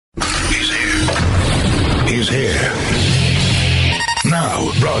here.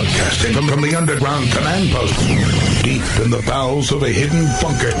 Now, broadcasting from the underground command post, deep in the bowels of a hidden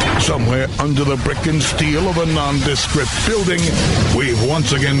bunker, somewhere under the brick and steel of a nondescript building, we've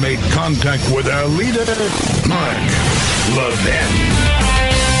once again made contact with our leader, Mark Levin.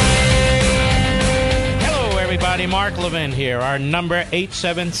 Hello, everybody. Mark Levin here. Our number,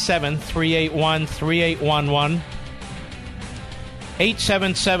 877-381-3811.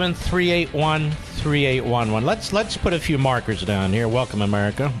 877-381-3811. Let's put a few markers down here. Welcome,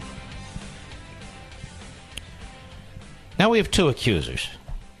 America. Now we have two accusers.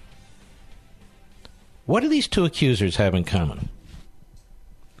 What do these two accusers have in common?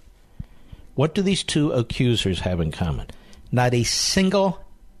 What do these two accusers have in common? Not a single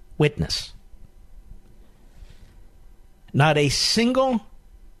witness. Not a single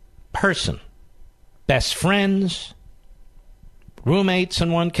person. Best friends, roommates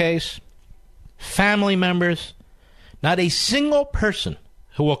in one case, family members, not a single person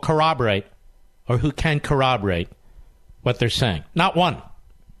who will corroborate or who can corroborate what they're saying. Not one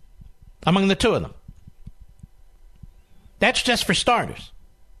among the two of them. That's just for starters.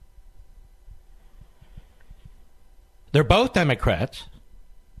 They're both Democrats.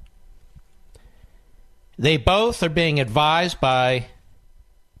 They both are being advised by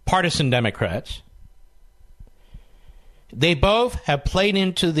partisan Democrats. They both have played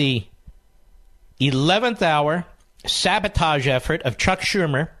into the 11th hour sabotage effort of Chuck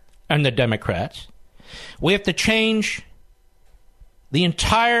Schumer and the Democrats. We have to change the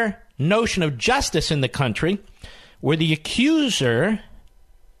entire notion of justice in the country, where the accuser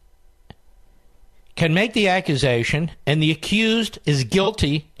can make the accusation and the accused is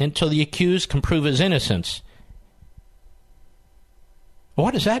guilty until the accused can prove his innocence.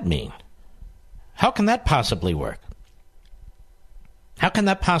 What does that mean? How can that possibly work? How can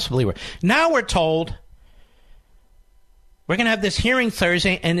that possibly work? Now we're told we're going to have this hearing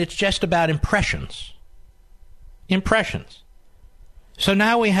Thursday, and it's just about impressions. Impressions. So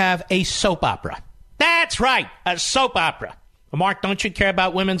now we have a soap opera. That's right, a soap opera. Well, Mark, don't you care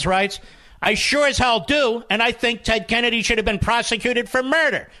about women's rights? I sure as hell do, and I think Ted Kennedy should have been prosecuted for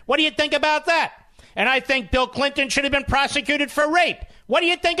murder. What do you think about that? And I think Bill Clinton should have been prosecuted for rape. What do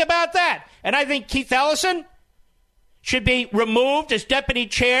you think about that? And I think Keith Ellison should be removed as deputy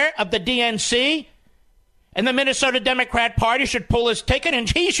chair of the DNC, and the Minnesota Democrat Party should pull his ticket, and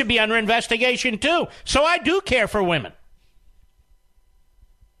he should be under investigation too. So I do care for women.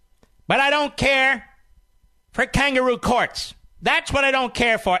 But I don't care for kangaroo courts. That's what I don't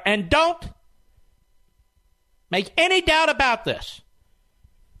care for. And don't make any doubt about this.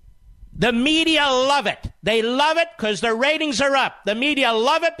 The media love it. They love it because their ratings are up. The media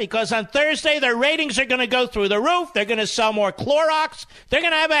love it because on Thursday their ratings are going to go through the roof. They're going to sell more Clorox. They're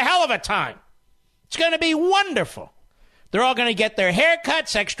going to have a hell of a time. It's going to be wonderful. They're all going to get their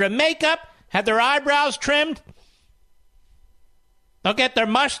haircuts, extra makeup, have their eyebrows trimmed. They'll get their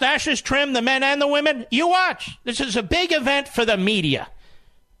mustaches trimmed, the men and the women. You watch. This is a big event for the media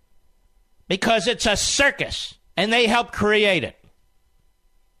because it's a circus, and they help create it.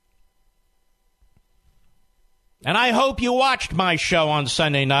 And I hope you watched my show on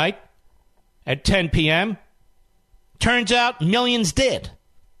Sunday night at 10 p.m. Turns out millions did.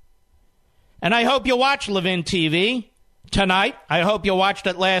 And I hope you watch Levin TV tonight. I hope you watched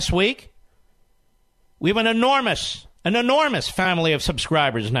it last week. We have an enormous family of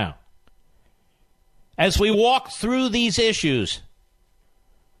subscribers now. As we walk through these issues.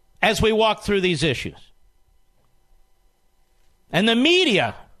 And the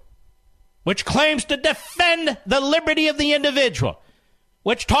media, which claims to defend the liberty of the individual,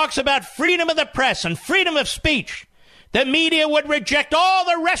 which talks about freedom of the press and freedom of speech, the media would reject all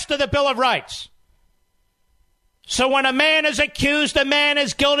the rest of the Bill of Rights. So when a man is accused, a man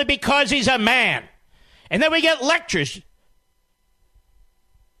is guilty because he's a man. And then we get lectures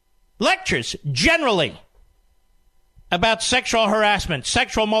generally about sexual harassment,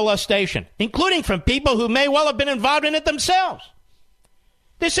 sexual molestation, including from people who may well have been involved in it themselves.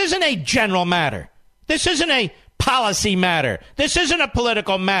 This isn't a general matter. This isn't a policy matter. This isn't a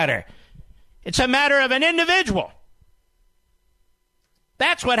political matter. It's a matter of an individual.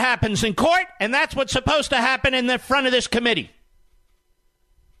 That's what happens in court, and that's what's supposed to happen in the front of this committee.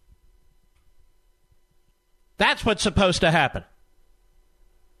 That's what's supposed to happen.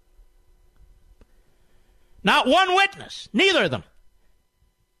 Not one witness, neither of them.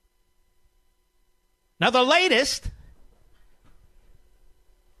 Now, the latest,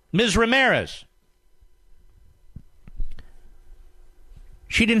 Ms. Ramirez.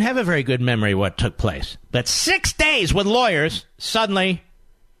 She didn't have a very good memory of what took place. But 6 days with lawyers, suddenly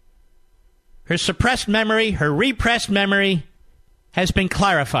her suppressed memory, her repressed memory has been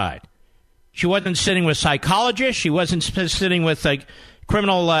clarified. She wasn't sitting with psychologists. She wasn't sitting with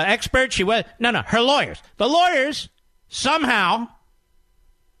criminal experts. No, her lawyers. The lawyers somehow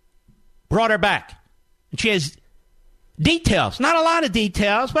brought her back. And she has details, not a lot of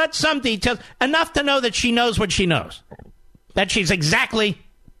details, but some details, enough to know that she knows what she knows. That she's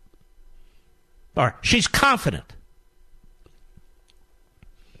she's confident.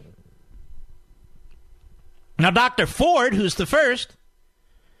 Now, Dr. Ford, who's the first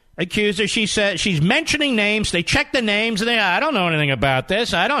accuser, she said she's mentioning names. They check the names, and I don't know anything about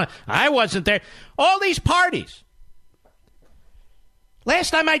this. I wasn't there. All these parties.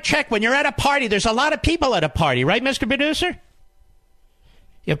 Last time I checked, when you're at a party, there's a lot of people at a party, right, Mr. Producer?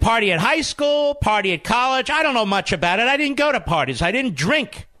 You party at high school, party at college. I don't know much about it. I didn't go to parties. I didn't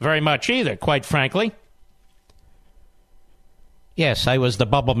drink very much either, quite frankly. Yes, I was the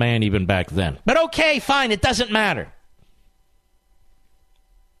bubble man even back then. But okay, fine, it doesn't matter.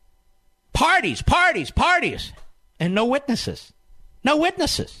 Parties, and no witnesses. No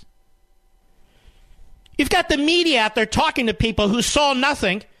witnesses. You've got the media out there talking to people who saw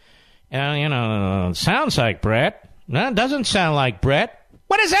nothing. Sounds like Brett. No, it doesn't sound like Brett.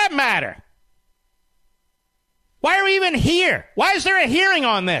 What does that matter? Why are we even here? Why is there a hearing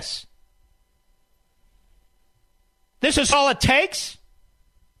on this? This is all it takes?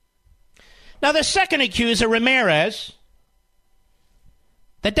 Now, the second accuser, Ramirez,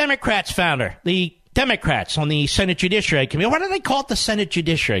 the Democrats found her. The Democrats on the Senate Judiciary Committee. Why do they call it the Senate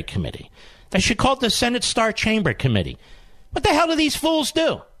Judiciary Committee? They should call it the Senate Star Chamber Committee. What the hell do these fools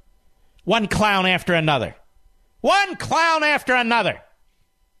do? One clown after another. One clown after another.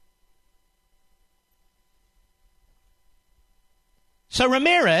 So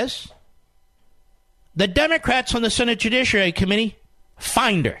Ramirez, the Democrats on the Senate Judiciary Committee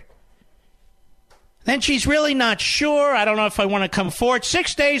find her. Then she's really not sure. I don't know if I want to come forward.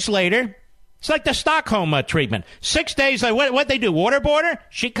 6 days later, it's like the Stockholm treatment. 6 days later, what they do, waterboard her?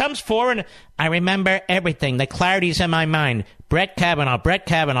 She comes forward and I remember everything. The clarity's in my mind. Brett Kavanaugh.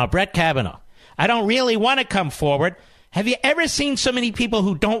 I don't really want to come forward. Have you ever seen so many people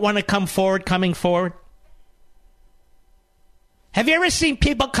who don't want to come forward coming forward? Have you ever seen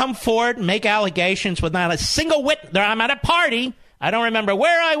people come forward and make allegations with not a single witness? I'm at a party. I don't remember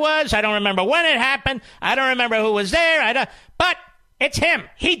where I was. I don't remember when it happened. I don't remember who was there. But it's him.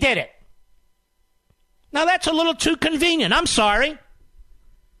 He did it. Now, that's a little too convenient. I'm sorry.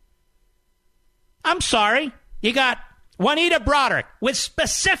 You got Juanita Broaddrick with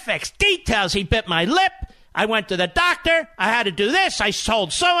specifics, details. He bit my lip. I went to the doctor. I had to do this. I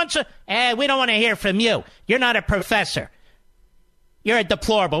told so-and-so. We don't want to hear from you. You're not a professor. You're a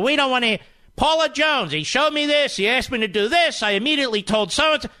deplorable. We don't want to... Paula Jones, he showed me this. He asked me to do this. I immediately told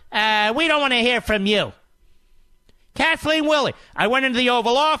so-and-so. We don't want to hear from you. Kathleen Willey, I went into the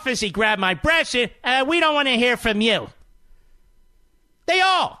Oval Office. He grabbed my breast. We don't want to hear from you. They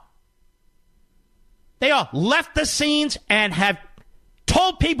all left the scenes and have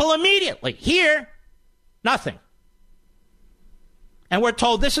told people immediately. Here, nothing. And we're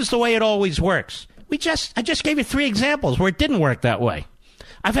told this is the way it always works. I just gave you 3 examples where it didn't work that way.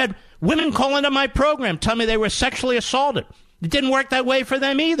 I've had women call into my program, tell me they were sexually assaulted. It didn't work that way for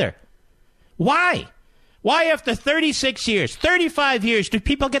them either. Why? Why after 36 years, 35 years, do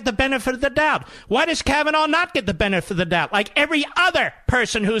people get the benefit of the doubt? Why does Kavanaugh not get the benefit of the doubt like every other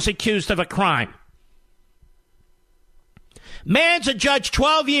person who's accused of a crime? Man's adjudged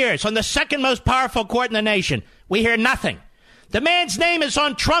 12 years on the second most powerful court in the nation. We hear nothing. The man's name is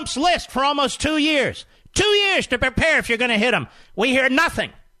on Trump's list for almost 2 years. 2 years to prepare if you're going to hit him. We hear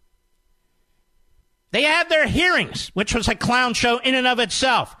nothing. They have their hearings, which was a clown show in and of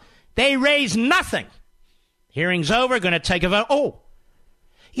itself. They raise nothing. Hearing's over, going to take a vote. Oh,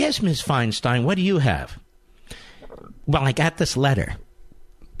 yes, Ms. Feinstein, what do you have? Well, I got this letter.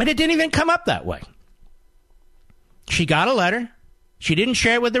 But it didn't even come up that way. She got a letter. She didn't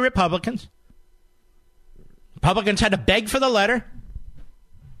share it with the Republicans. Republicans had to beg for the letter.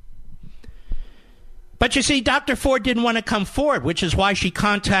 But you see, Dr. Ford didn't want to come forward, which is why she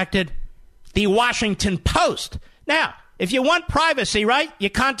contacted the Washington Post. Now, if you want privacy, right,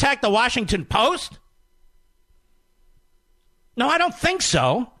 you contact the Washington Post? No, I don't think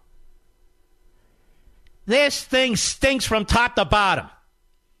so. This thing stinks from top to bottom.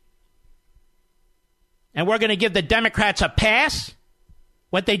 And we're going to give the Democrats a pass?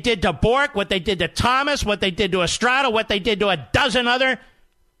 What they did to Bork, what they did to Thomas, what they did to Estrada, what they did to a dozen other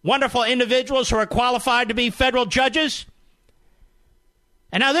wonderful individuals who are qualified to be federal judges.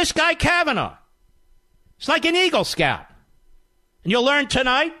 And now this guy Kavanaugh, it's like an Eagle Scout. And you'll learn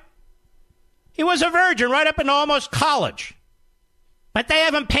tonight He was a virgin right up into almost college. But they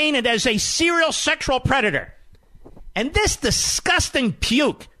have him painted as a serial sexual predator. And this disgusting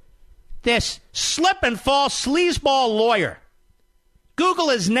puke, this slip and fall sleazeball lawyer, Google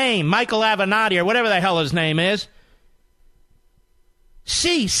his name, Michael Avenatti, or whatever the hell his name is.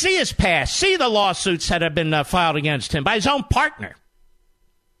 See his past. See the lawsuits that have been filed against him by his own partner.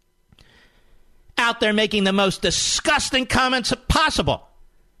 Out there making the most disgusting comments possible.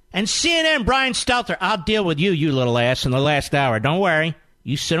 And CNN, Brian Stelter, I'll deal with you, you little ass, in the last hour. Don't worry.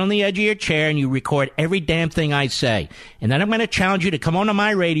 You sit on the edge of your chair and you record every damn thing I say. And then I'm going to challenge you to come on to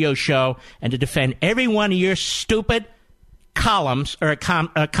my radio show and to defend every one of your stupid columns or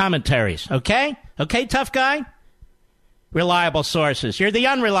commentaries. Okay? Okay, tough guy? Reliable sources. You're the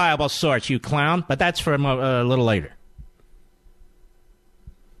unreliable source, you clown. But that's for a little later.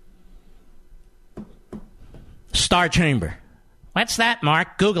 Star Chamber. What's that,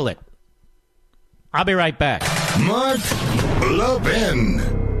 Mark? Google it. I'll be right back. Mark Levin.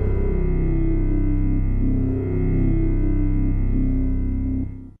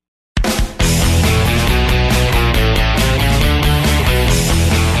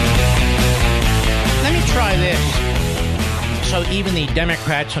 Let me try this. So even the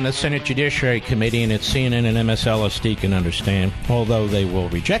Democrats on the Senate Judiciary Committee and its CNN and MSLSD can understand, although they will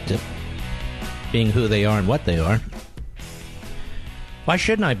reject it, being who they are and what they are. Why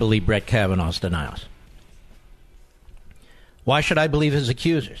shouldn't I believe Brett Kavanaugh's denials? Why should I believe his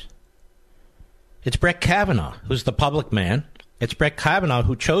accusers? It's Brett Kavanaugh who's the public man. It's Brett Kavanaugh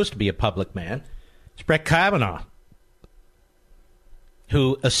who chose to be a public man. It's Brett Kavanaugh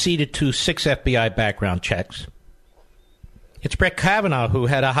who acceded to 6 FBI background checks. It's Brett Kavanaugh who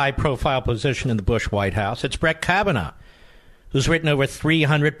had a high-profile position in the Bush White House. It's Brett Kavanaugh who's written over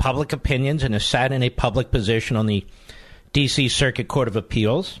 300 public opinions and has sat in a public position on the D.C. Circuit Court of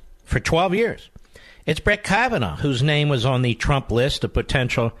Appeals for 12 years. It's Brett Kavanaugh, whose name was on the Trump list of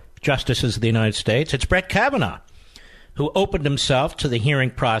potential justices of the United States. It's Brett Kavanaugh, who opened himself to the hearing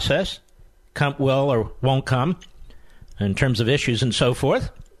process, will or won't come, in terms of issues and so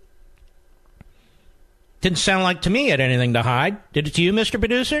forth. Didn't sound like to me he had anything to hide. Did it to you, Mr.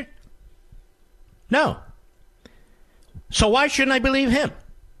 Producer? No. So why shouldn't I believe him?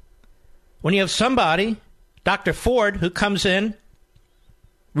 When you have somebody, Dr. Ford, who comes in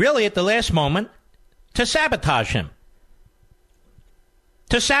really at the last moment to sabotage him.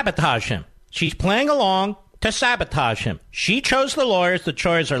 To sabotage him. She's playing along to sabotage him. She chose the lawyers.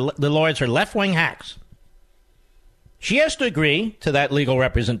 The lawyers are left-wing hacks. She has to agree to that legal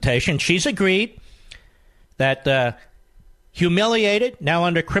representation. She's agreed that humiliated, now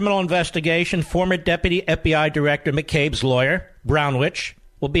under criminal investigation, former Deputy FBI Director McCabe's lawyer, Brownwich,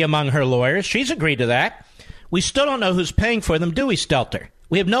 will be among her lawyers. She's agreed to that. We still don't know who's paying for them, do we, Stelter?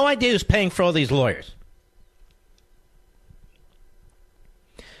 We have no idea who's paying for all these lawyers.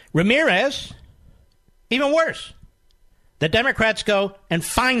 Ramirez, even worse. The Democrats go and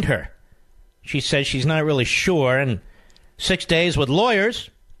find her. She says she's not really sure, and 6 days with lawyers,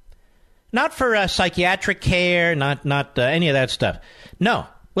 not for psychiatric care, not any of that stuff. No,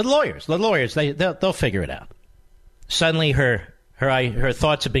 with lawyers. The lawyers, they'll figure it out. Suddenly her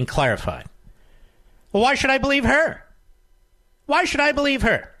thoughts have been clarified. Well, why should I believe her? Why should I believe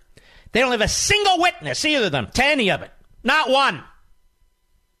her? They don't have a single witness, either of them, to any of it. Not one.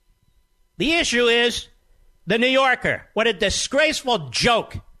 The issue is the New Yorker. What a disgraceful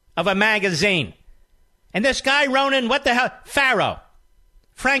joke of a magazine. And this guy, Ronan, what the hell? Farrow.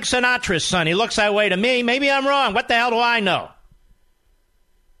 Frank Sinatra's son. He looks that way to me. Maybe I'm wrong. What the hell do I know?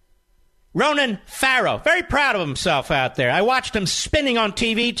 Ronan Farrow. Very proud of himself out there. I watched him spinning on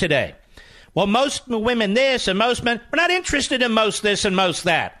TV today. Well, most women this and most men, we're not interested in most this and most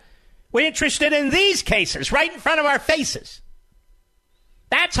that. We're interested in these cases right in front of our faces.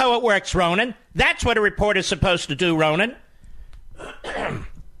 That's how it works, Ronan. That's what a reporter's supposed to do, Ronan.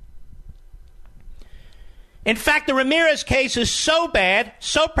 In fact, the Ramirez case is so bad,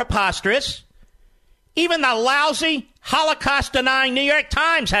 so preposterous, even the lousy, Holocaust-denying New York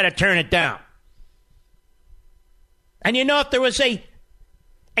Times had to turn it down. And you know, if there was a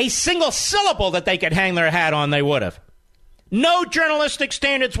single syllable that they could hang their hat on, they would have. No journalistic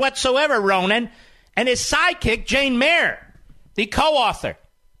standards whatsoever, Ronan. And his sidekick, Jane Mayer, the co-author.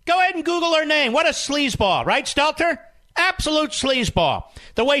 Go ahead and Google her name. What a sleazeball, right, Stelter? Absolute sleazeball.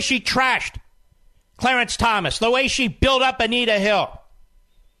 The way she trashed Clarence Thomas, the way she built up Anita Hill.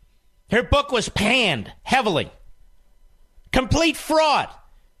 Her book was panned heavily. Complete fraud.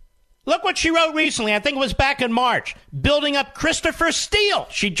 Look what she wrote recently. I think it was back in March. Building up Christopher Steele.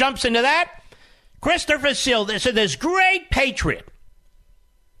 She jumps into that. Christopher Steele, this great patriot.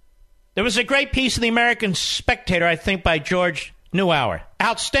 There was a great piece of the American Spectator, I think, by George Neubauer.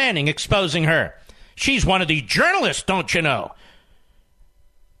 Outstanding, exposing her. She's one of the journalists, don't you know?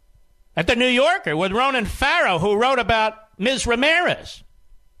 At the New Yorker with Ronan Farrow, who wrote about Ms. Ramirez.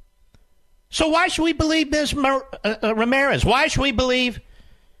 So why should we believe Ms. Ramirez? Why should we believe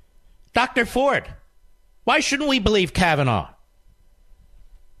Dr. Ford? Why shouldn't we believe Kavanaugh?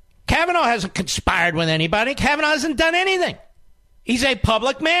 Kavanaugh hasn't conspired with anybody. Kavanaugh hasn't done anything. He's a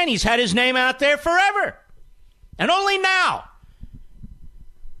public man. He's had his name out there forever. And only now,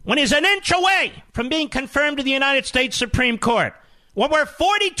 when he's an inch away from being confirmed to the United States Supreme Court, when we're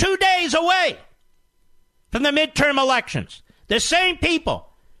 42 days away from the midterm elections, the same people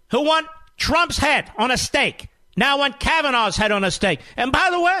who want Trump's head on a stake now want Kavanaugh's head on a stake. And by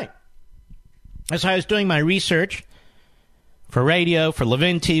the way, as I was doing my research for radio, for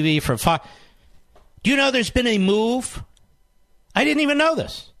Levin TV, for Fox, do you know there's been a move? I didn't even know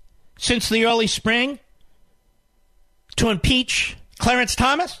this. Since the early spring, to impeach Clarence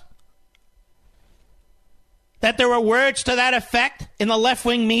Thomas? That there were words to that effect in the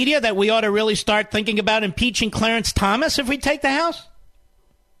left-wing media that we ought to really start thinking about impeaching Clarence Thomas if we take the House?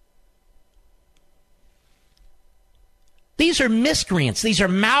 These are miscreants. These are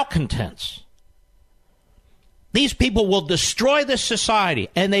malcontents. These people will destroy this society,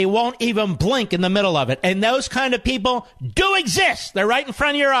 and they won't even blink in the middle of it. And those kind of people do exist. They're right in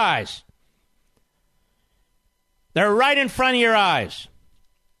front of your eyes. They're right in front of your eyes.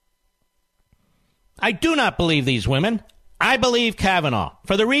 I do not believe these women. I believe Kavanaugh.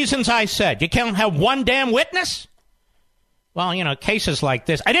 For the reasons I said. You can't have one damn witness? Well, you know, cases like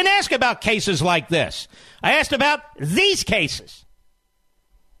this. I didn't ask about cases like this. I asked about these cases.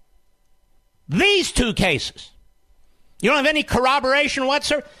 These two cases. You don't have any corroboration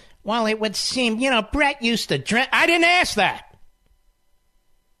whatsoever? Well, it would seem, you know, Brett used to drink. I didn't ask that.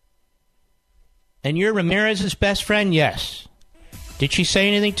 And you're Ramirez's best friend? Yes. Did she say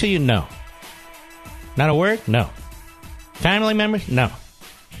anything to you? No. Not a word? No. Family members? No.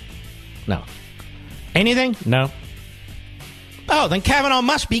 No. Anything? No. Oh, then Kavanaugh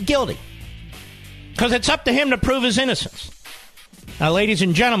must be guilty. Because it's up to him to prove his innocence. Now, ladies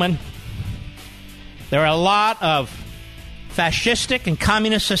and gentlemen, there are a lot of fascistic and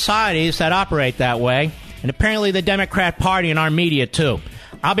communist societies that operate that way. And apparently the Democrat Party and our media, too.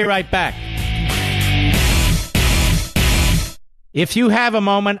 I'll be right back. If you have a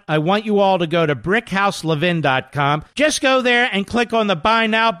moment, I want you all to go to brickhouselevin.com. Just go there and click on the Buy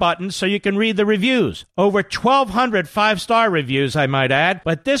Now button so you can read the reviews. Over 1,200 five-star reviews, I might add,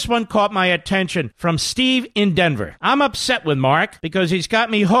 but this one caught my attention from Steve in Denver. I'm upset with Mark because he's got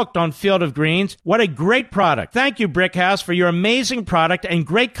me hooked on Field of Greens. What a great product. Thank you, Brickhouse, for your amazing product and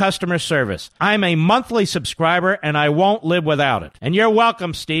great customer service. I'm a monthly subscriber, and I won't live without it. And you're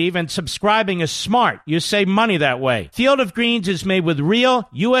welcome, Steve, and subscribing is smart. You save money that way. Field of Greens is made with real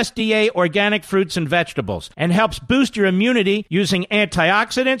USDA organic fruits and vegetables and helps boost your immunity using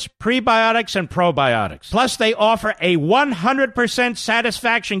antioxidants, prebiotics, and probiotics. Plus, they offer a 100%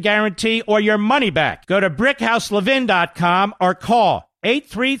 satisfaction guarantee or your money back. Go to brickhouselevin.com or call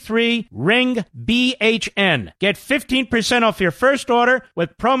 833-RING-BHN. Get 15% off your first order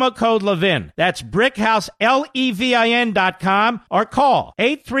with promo code Levin. That's brickhouselevin.com or call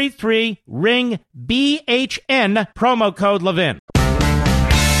 833-RING-BHN, promo code Levin.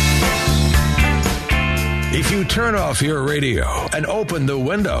 If you turn off your radio and open the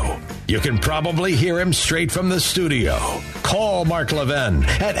window, you can probably hear him straight from the studio. Call Mark Levin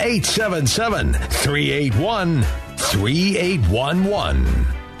at 877-381-3811.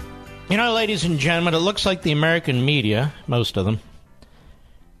 You know, ladies and gentlemen, it looks like the American media, most of them,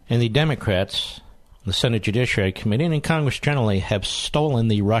 and the Democrats, the Senate Judiciary Committee, and in Congress generally, have stolen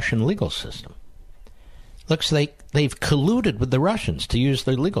the Russian legal system. Looks like they've colluded with the Russians to use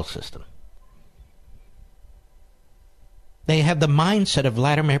their legal system. They have the mindset of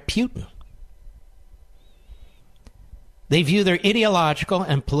Vladimir Putin. They view their ideological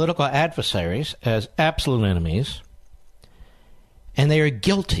and political adversaries as absolute enemies, and they are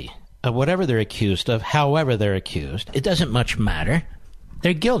guilty of whatever they're accused of, however they're accused. It doesn't much matter.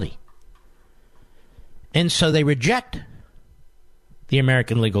 They're guilty. And so they reject the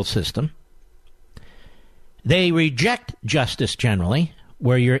American legal system. They reject justice generally,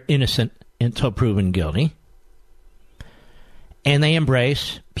 where you're innocent until proven guilty. And they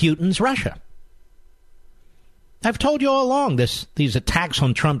embrace Putin's Russia. I've told you all along these attacks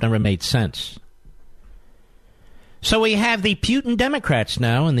on Trump never made sense. So we have the Putin Democrats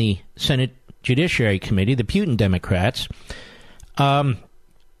now in the Senate Judiciary Committee, the Putin Democrats. And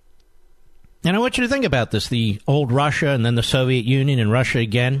I want you to think about this, the old Russia and then the Soviet Union and Russia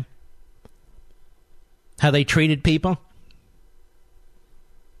again. How they treated people?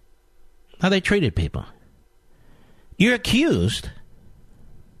 How they treated people. You're accused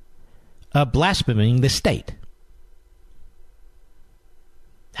of blaspheming the state.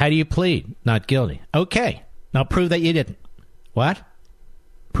 How do you plead? Not guilty. Okay. Now prove that you didn't. What?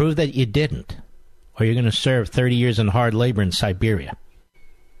 Prove that you didn't. Or you're going to serve 30 years in hard labor in Siberia.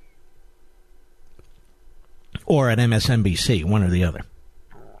 Or at MSNBC, one or the other.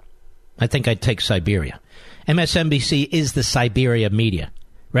 I think I'd take Siberia. MSNBC is the Siberia media.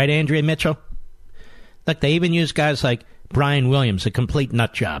 Right, Andrea Mitchell? Look, they even use guys like Brian Williams, a complete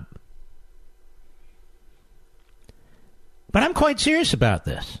nut job. But I'm quite serious about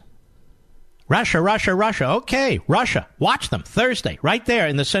this. Russia, Russia, Russia. Okay, Russia. Watch them Thursday, right there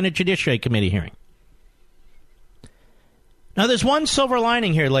in the Senate Judiciary Committee hearing. Now, there's one silver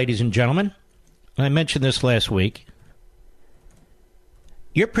lining here, ladies and gentlemen. I mentioned this last week.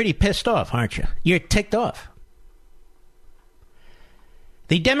 You're pretty pissed off, aren't you? You're ticked off.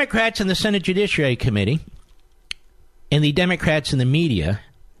 The Democrats in the Senate Judiciary Committee and the Democrats in the media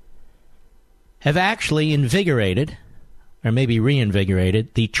have actually invigorated, or maybe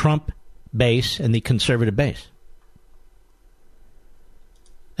reinvigorated, the Trump base and the conservative base.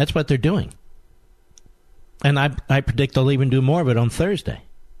 That's what they're doing. And I predict they'll even do more of it on Thursday.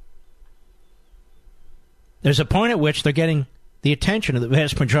 There's a point at which they're getting the attention of the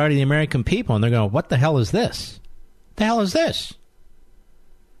vast majority of the American people, and they're going, what the hell is this? What the hell is this?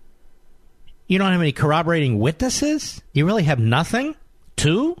 You don't have any corroborating witnesses? You really have nothing?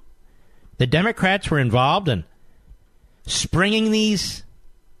 Two? The Democrats were involved in springing these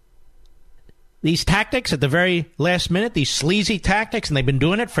tactics at the very last minute, these sleazy tactics, and they've been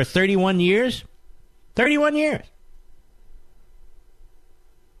doing it for 31 years? 31 years.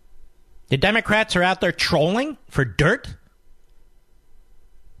 The Democrats are out there trolling for dirt.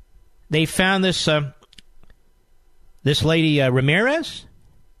 They found this lady Ramirez,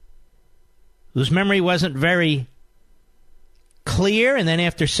 whose memory wasn't very clear, and then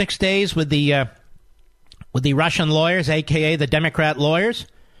after 6 days with the Russian lawyers, a.k.a. the Democrat lawyers,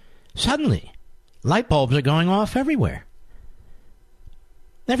 suddenly light bulbs are going off everywhere.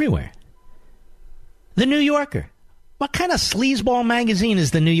 Everywhere. The New Yorker. What kind of sleazeball magazine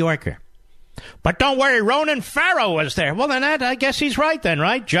is the New Yorker? But don't worry, Ronan Farrow was there. Well, then I guess he's right then,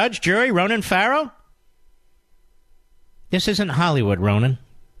 right? Judge, jury, Ronan Farrow? This isn't Hollywood, Ronan,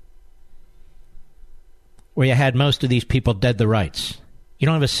 where you had most of these people dead to rights. You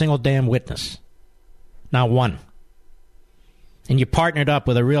don't have a single damn witness. Not one. And you partnered up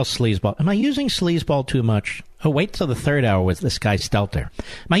with a real sleazeball. Am I using sleazeball too much? Oh, wait till the third hour with this guy Stelter.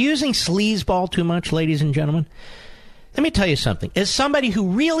 Am I using sleazeball too much, ladies and gentlemen? Let me tell you something. As somebody who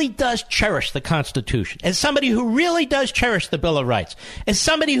really does cherish the Constitution, as somebody who really does cherish the Bill of Rights, as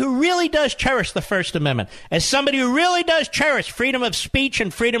somebody who really does cherish the First Amendment, as somebody who really does cherish freedom of speech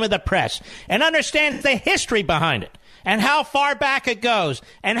and freedom of the press, and understands the history behind it, and how far back it goes,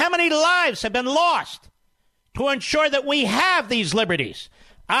 and how many lives have been lost to ensure that we have these liberties,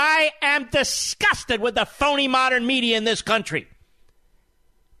 I am disgusted with the phony modern media in this country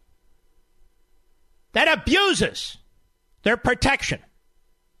that abuses their protection,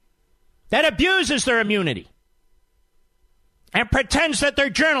 that abuses their immunity, and pretends that they're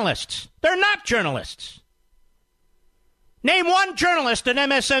journalists. They're not journalists. Name one journalist at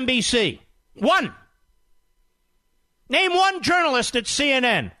MSNBC. One. Name one journalist at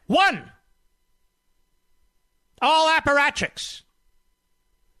CNN. One. All apparatchiks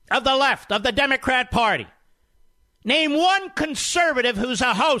of the left, of the Democrat Party. Name one conservative who's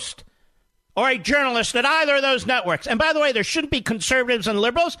a host or a journalist at either of those networks. And by the way, there shouldn't be conservatives and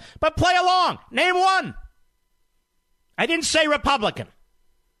liberals, but play along. Name one. I didn't say Republican.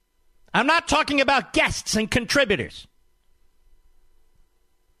 I'm not talking about guests and contributors.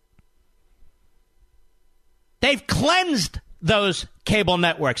 They've cleansed those cable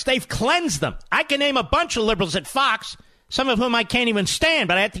networks. They've cleansed them. I can name a bunch of liberals at Fox, some of whom I can't even stand,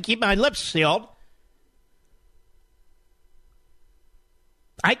 but I have to keep my lips sealed.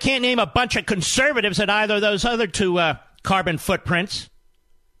 I can't name a bunch of conservatives at either of those other two carbon footprints.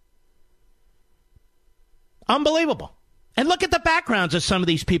 Unbelievable. And look at the backgrounds of some of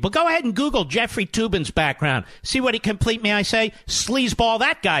these people. Go ahead and Google Jeffrey Toobin's background. See what a complete, may I say, sleazeball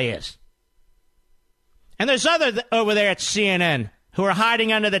that guy is. And there's other over there at CNN who are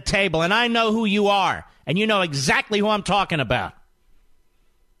hiding under the table, and I know who you are, and you know exactly who I'm talking about.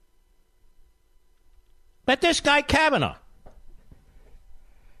 But this guy Kavanaugh,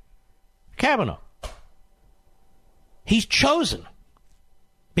 he's chosen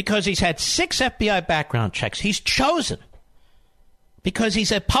because he's had 6 FBI background checks. He's chosen because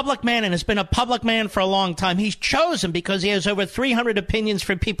he's a public man and has been a public man for a long time. He's chosen because he has over 300 opinions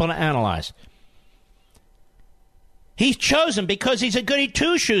for people to analyze. He's chosen because he's a goody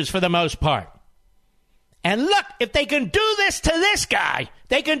two-shoes for the most part. And look, if they can do this to this guy,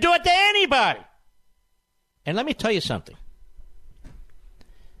 they can do it to anybody. And let me tell you something.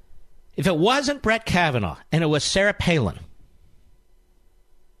 If it wasn't Brett Kavanaugh and it was Sarah Palin,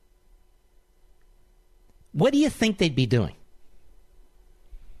 what do you think they'd be doing?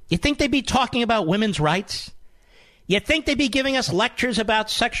 You think they'd be talking about women's rights? You think they'd be giving us lectures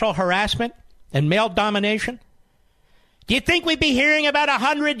about sexual harassment and male domination? Do you think we'd be hearing about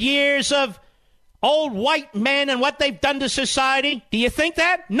 100 years of old white men and what they've done to society? Do you think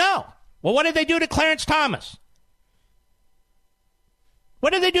that? No. Well, what did they do to Clarence Thomas?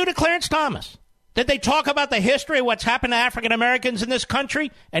 What did they do to Clarence Thomas? Did they talk about the history of what's happened to African Americans in this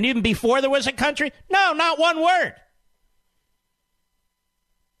country and even before there was a country? No, not one word.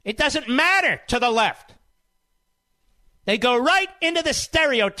 It doesn't matter to the left. They go right into the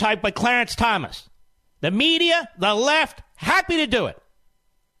stereotype with Clarence Thomas. The media, the left, happy to do it.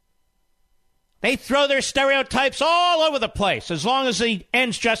 They throw their stereotypes all over the place as long as the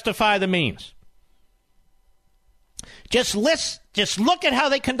ends justify the means. Just look at how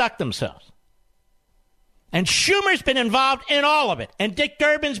they conduct themselves. And Schumer's been involved in all of it. And Dick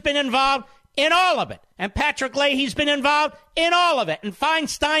Durbin's been involved in all of it. And Patrick Leahy's been involved in all of it. And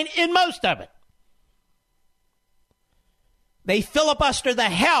Feinstein in most of it. They filibuster the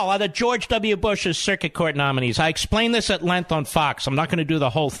hell out of George W. Bush's circuit court nominees. I explained this at length on Fox. I'm not going to do the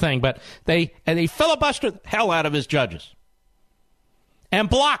whole thing, but they filibuster the hell out of his judges. And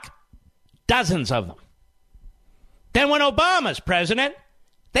block dozens of them. Then when Obama's president,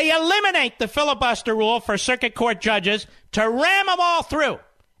 they eliminate the filibuster rule for circuit court judges to ram them all through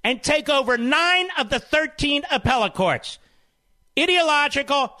and take over 9 of the 13 appellate courts.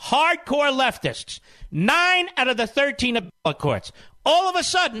 Ideological, hardcore leftists. 9 out of the 13 appellate courts. All of a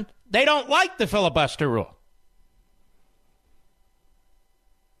sudden, they don't like the filibuster rule.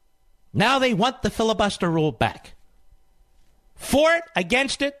 Now they want the filibuster rule back. For it,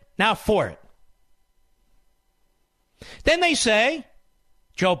 against it, now for it. Then they say,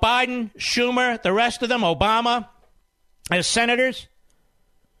 Joe Biden, Schumer, the rest of them, Obama, as senators,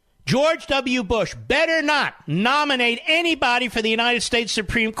 George W. Bush better not nominate anybody for the United States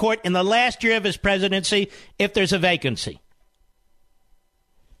Supreme Court in the last year of his presidency if there's a vacancy.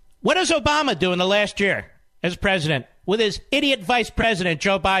 What does Obama do in the last year as president with his idiot vice president,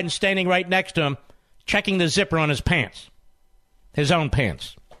 Joe Biden, standing right next to him, checking the zipper on his pants, his own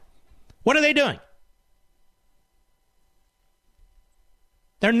pants? What are they doing?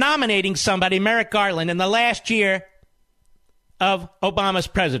 They're nominating somebody, Merrick Garland, in the last year of Obama's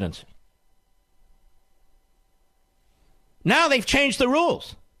presidency. Now they've changed the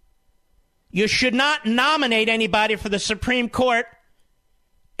rules. You should not nominate anybody for the Supreme Court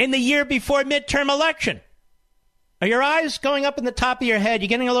in the year before midterm election. Are your eyes going up in the top of your head? You're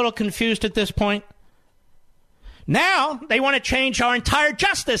getting a little confused at this point? Now they want to change our entire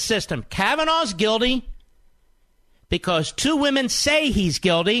justice system. Kavanaugh's guilty because 2 women say he's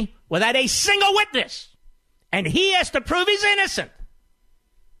guilty without a single witness. And he has to prove he's innocent.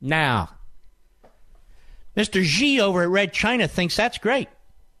 Now, Mr. Xi over at Red China thinks that's great.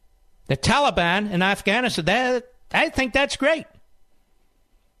 The Taliban in Afghanistan, I think that's great.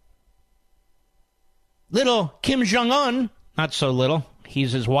 Little Kim Jong-un, not so little,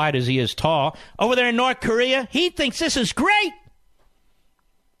 he's as wide as he is tall, over there in North Korea, he thinks this is great.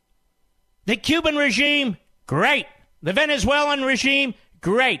 The Cuban regime, great. The Venezuelan regime,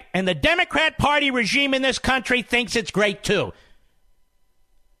 great. And the Democrat Party regime in this country thinks it's great, too.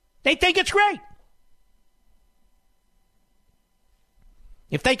 They think it's great.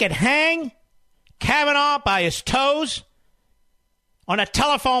 If they could hang Kavanaugh by his toes on a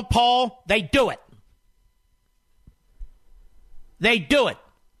telephone pole, they do it. They do it.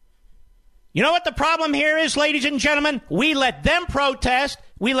 You know what the problem here is, ladies and gentlemen? We let them protest.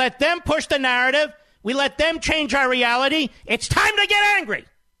 We let them push the narrative. We let them change our reality. It's time to get angry.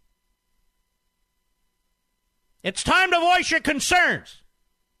 It's time to voice your concerns.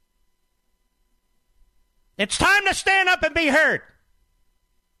 It's time to stand up and be heard.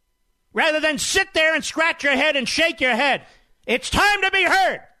 Rather than sit there and scratch your head and shake your head. It's time to be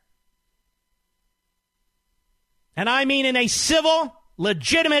heard. And I mean in a civil,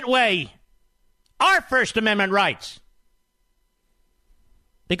 legitimate way. Our First Amendment rights.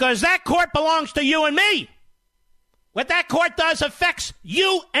 Because that court belongs to you and me. What that court does affects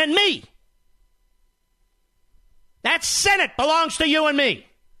you and me. That Senate belongs to you and me.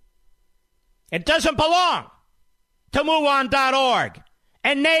 It doesn't belong to MoveOn.org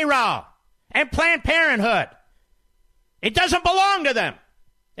and NARAL and Planned Parenthood. It doesn't belong to them.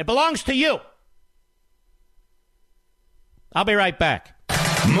 It belongs to you. I'll be right back.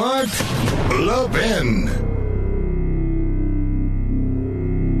 Mark Levin.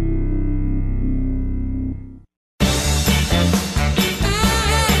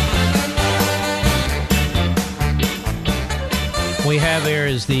 We have here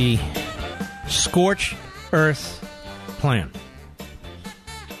is the scorched earth plan.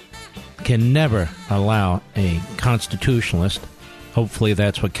 Can never allow a constitutionalist, hopefully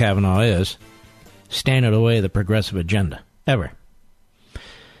that's what Kavanaugh is, stand in the way of the progressive agenda. Ever.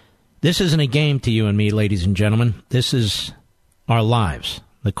 This isn't a game to you and me, ladies and gentlemen. This is our lives.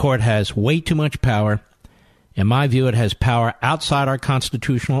 The court has way too much power. In my view, it has power outside our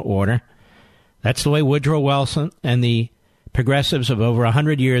constitutional order. That's the way Woodrow Wilson and the progressives of over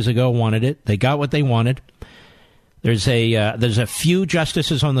 100 years ago wanted it. They got what they wanted. There's a few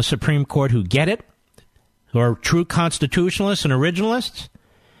justices on the Supreme Court who get it, who are true constitutionalists and originalists.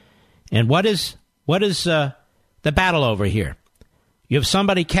 And what is the battle over here? You have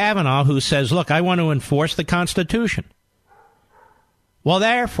somebody, Kavanaugh, who says, look, I want to enforce the Constitution. Well,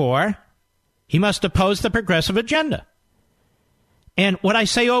 therefore, he must oppose the progressive agenda. And what I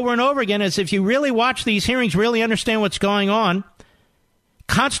say over and over again is if you really watch these hearings, really understand what's going on,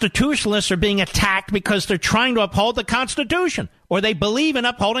 constitutionalists are being attacked because they're trying to uphold the Constitution, or they believe in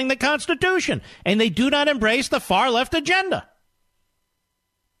upholding the Constitution, and they do not embrace the far-left agenda.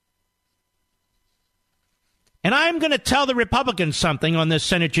 And I'm going to tell the Republicans something on this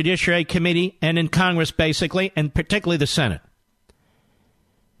Senate Judiciary Committee and in Congress, basically, and particularly the Senate.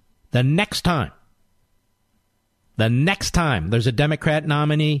 The next time there's a Democrat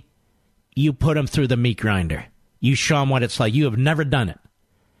nominee, you put them through the meat grinder. You show them what it's like. You have never done it.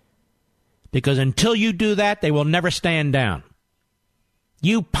 Because until you do that, they will never stand down.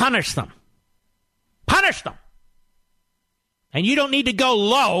 You punish them. Punish them. And you don't need to go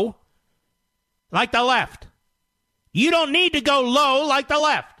low like the left. You don't need to go low like the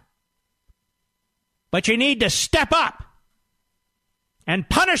left. But you need to step up and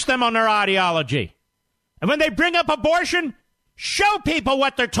punish them on their ideology. And when they bring up abortion, show people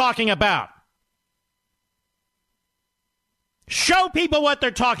what they're talking about. Show people what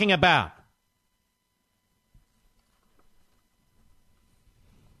they're talking about.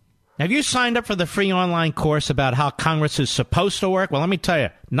 Have you signed up for the free online course about how Congress is supposed to work? Well, let me tell you,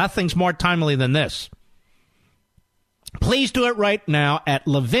 nothing's more timely than this. Please do it right now at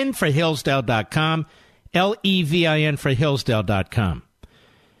levinforhillsdale.com, Levin for Hillsdale.com.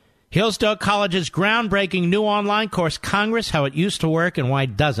 Hillsdale College's groundbreaking new online course, Congress, How It Used to Work and Why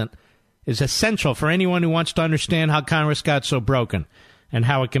It Doesn't, is essential for anyone who wants to understand how Congress got so broken and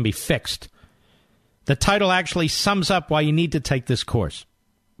how it can be fixed. The title actually sums up why you need to take this course.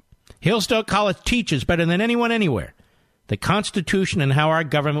 Hillsdale College teaches better than anyone anywhere the Constitution and how our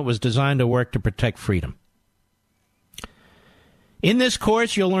government was designed to work to protect freedom. In this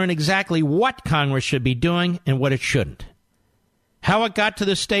course, you'll learn exactly what Congress should be doing and what it shouldn't. How it got to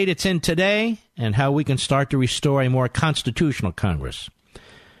the state it's in today, and how we can start to restore a more constitutional Congress.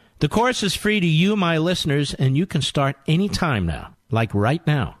 The course is free to you, my listeners, and you can start any time now, like right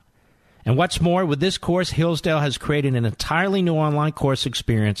now. And what's more, with this course, Hillsdale has created an entirely new online course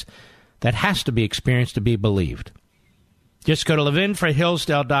experience that has to be experienced to be believed. Just go to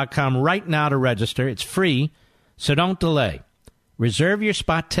levinforhillsdale.com right now to register. It's free, so don't delay. Reserve your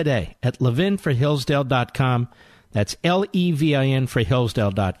spot today at levinforhillsdale.com. That's Levin for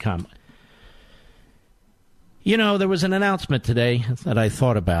Hillsdale.com. You know, there was an announcement today that I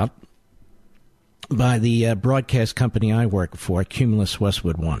thought about by the broadcast company I work for, Cumulus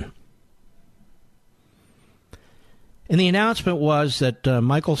Westwood One. And the announcement was that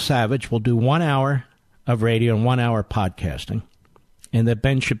Michael Savage will do 1 hour of radio and 1 hour podcasting, and that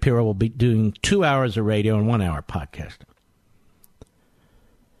Ben Shapiro will be doing 2 hours of radio and 1 hour podcasting.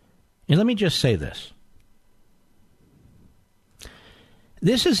 And let me just say this.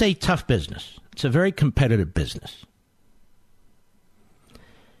 This is a tough business. It's a very competitive business.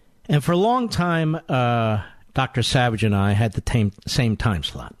 And for a long time, Dr. Savage and I had the same time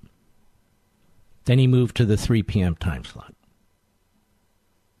slot. Then he moved to the 3 p.m. time slot.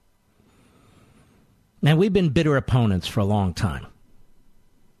 Now, we've been bitter opponents for a long time.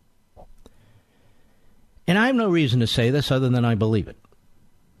 And I have no reason to say this other than I believe it.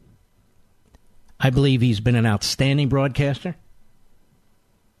 I believe he's been an outstanding broadcaster.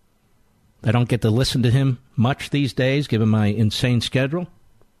 I don't get to listen to him much these days, given my insane schedule.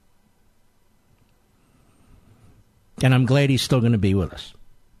 And I'm glad he's still going to be with us.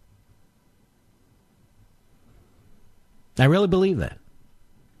 I really believe that.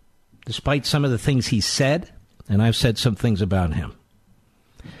 Despite some of the things he said, and I've said some things about him.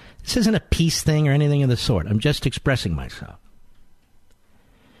 This isn't a peace thing or anything of the sort. I'm just expressing myself.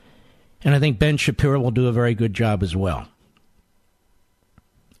 And I think Ben Shapiro will do a very good job as well.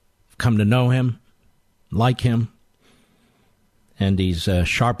 Come to know him, like him, and he's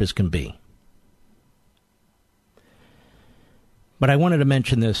sharp as can be. But I wanted to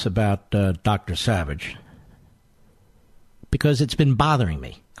mention this about Dr. Savage because it's been bothering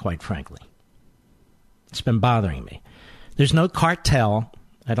me, quite frankly. It's been bothering me. There's no cartel.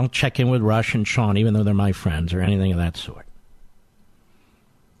 I don't check in with Rush and Sean, even though they're my friends, or anything of that sort.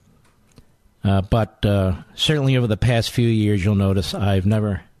 But certainly over the past few years, you'll notice I've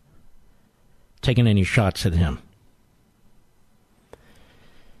never taken any shots at him.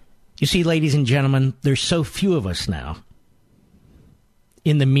 You see, ladies and gentlemen, there's so few of us now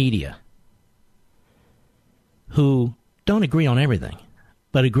in the media who don't agree on everything,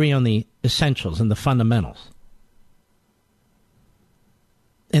 but agree on the essentials and the fundamentals.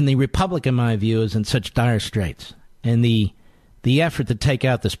 And the Republic, in my view, is in such dire straits. And the effort to take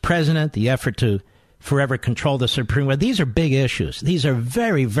out this president, the effort to forever control the Supreme Court, these are big issues. These are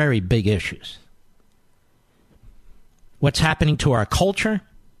very, very big issues. What's happening to our culture,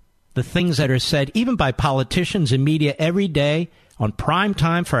 the things that are said even by politicians and media every day on prime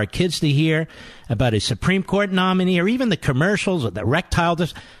time for our kids to hear about a Supreme Court nominee, or even the commercials or the erectile.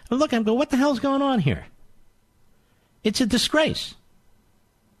 I look and go, what the hell's going on here? It's a disgrace.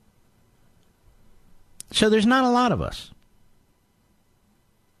 So there's not a lot of us.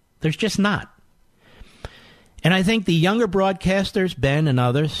 There's just not. And I think the younger broadcasters, Ben and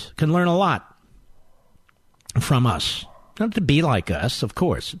others, can learn a lot from us. Not to be like us, of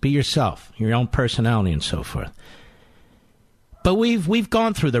course. Be yourself, your own personality and so forth. But we've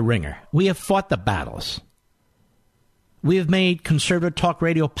gone through the ringer. We have fought the battles. We have made conservative talk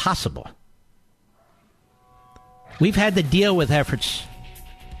radio possible. We've had to deal with efforts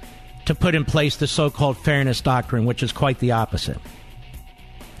to put in place the so-called fairness doctrine, which is quite the opposite,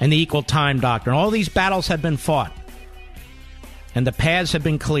 and the equal time doctrine. All these battles have been fought, and the paths have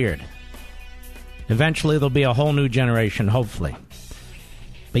been cleared. Eventually, there'll be a whole new generation, hopefully.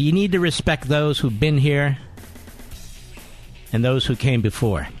 But you need to respect those who've been here and those who came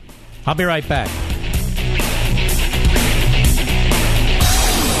before. I'll be right back.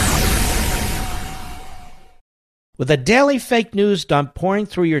 With a daily fake news dump pouring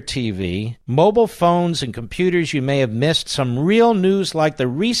through your TV, mobile phones, and computers, you may have missed some real news like the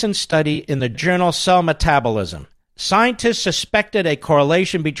recent study in the journal Cell Metabolism. Scientists suspected a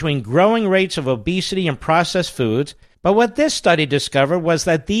correlation between growing rates of obesity and processed foods, but what this study discovered was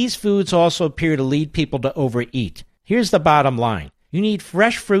that these foods also appear to lead people to overeat. Here's the bottom line. You need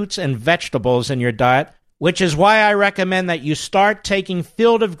fresh fruits and vegetables in your diet, which is why I recommend that you start taking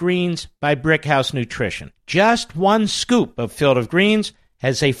Field of Greens by Brickhouse Nutrition. Just one scoop of Field of Greens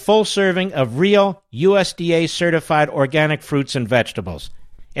has a full serving of real USDA-certified organic fruits and vegetables.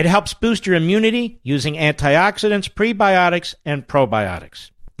 It helps boost your immunity using antioxidants, prebiotics, and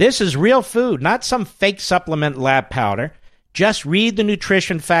probiotics. This is real food, not some fake supplement lab powder. Just read the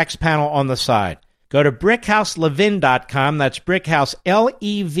nutrition facts panel on the side. Go to BrickhouseLevin.com, that's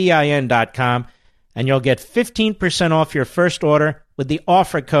BrickhouseLevin.com, and you'll get 15% off your first order with the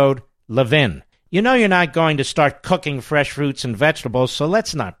offer code Levin. You know you're not going to start cooking fresh fruits and vegetables, so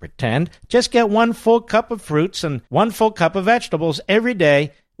let's not pretend. Just get 1 full cup of fruits and 1 full cup of vegetables every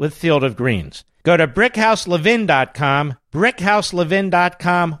day with Field of Greens. Go to BrickhouseLevin.com,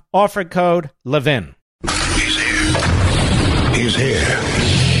 BrickhouseLevin.com, offer code Levin. He's here. He's here.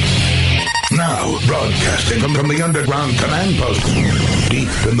 Now, broadcasting from the underground command post, deep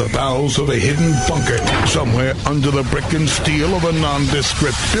in the bowels of a hidden bunker, somewhere under the brick and steel of a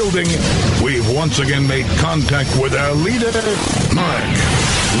nondescript building, we've once again made contact with our leader, Mark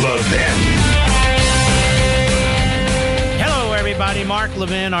Levin. Hello, everybody. Mark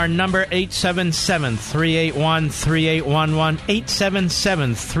Levin, our number 877-381-3811,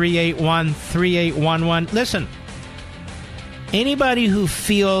 877-381-3811. Listen. Anybody who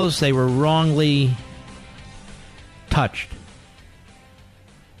feels they were wrongly touched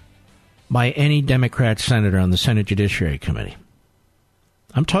by any Democrat senator on the Senate Judiciary Committee,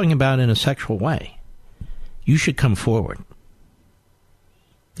 I'm talking about in a sexual way, you should come forward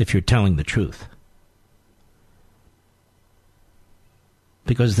if you're telling the truth.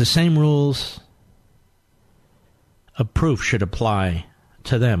 Because the same rules of proof should apply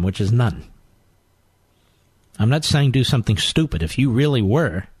to them, which is none. I'm not saying do something stupid. If you really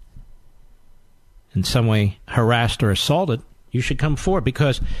were in some way harassed or assaulted, you should come forward,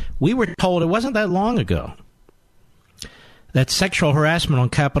 because we were told it wasn't that long ago that sexual harassment on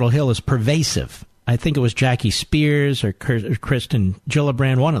Capitol Hill is pervasive. I think it was Jackie Spears or Kristen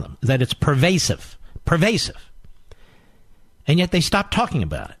Gillibrand, one of them, that it's pervasive. Pervasive. And yet they stopped talking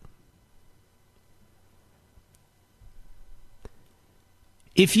about it.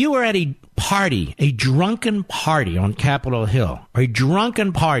 If you were at a party, a drunken party on Capitol Hill, or a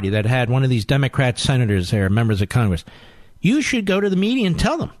drunken party that had one of these Democrat senators there, members of Congress, you should go to the media and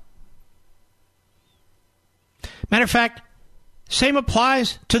tell them. Matter of fact, same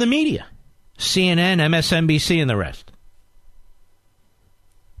applies to the media. CNN, MSNBC, and the rest.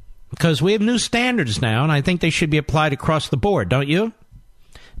 Because we have new standards now, and I think they should be applied across the board, don't you?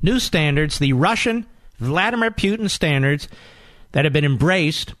 New standards, the Russian Vladimir Putin standards that have been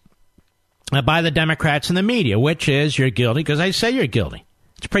embraced by the Democrats and the media, which is you're guilty because I say you're guilty.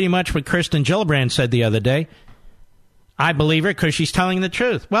 It's pretty much what Kristen Gillibrand said the other day. I believe her because she's telling the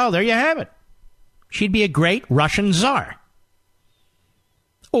truth. Well, there you have it. She'd be a great Russian czar.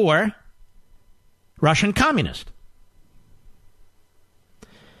 Or Russian communist.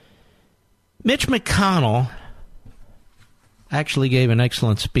 Mitch McConnell actually gave an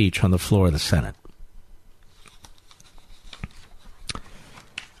excellent speech on the floor of the Senate.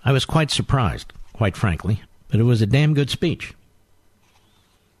 I was quite surprised, quite frankly, but it was a damn good speech.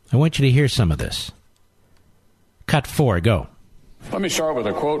 I want you to hear some of this. Cut 4, go. Let me start with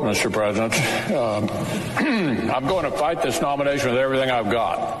a quote, Mr. President. I'm going to fight this nomination with everything I've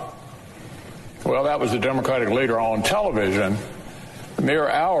got. Well, that was the Democratic leader on television mere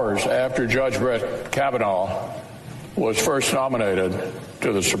hours after Judge Brett Kavanaugh was first nominated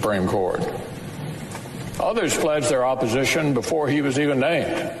to the Supreme Court. Others pledged their opposition before he was even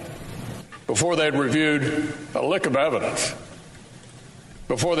named, before they'd reviewed a lick of evidence,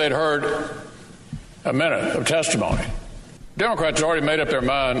 before they'd heard a minute of testimony. Democrats had already made up their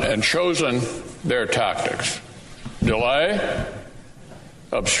mind and chosen their tactics: delay,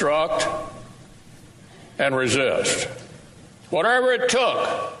 obstruct, and resist. Whatever it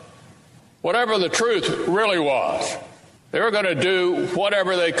took, whatever the truth really was, they were going to do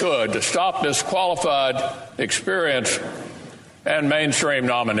whatever they could to stop this qualified, experienced, and mainstream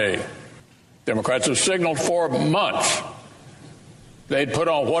nominee. Democrats have signaled for months they'd put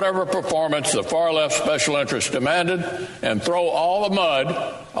on whatever performance the far left special interests demanded and throw all the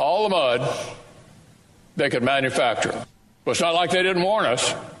mud they could manufacture. Well, it's not like they didn't warn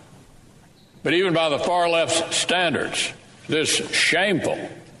us, but even by the far left's standards, this shameful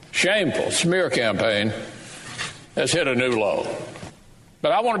smear campaign has hit a new low.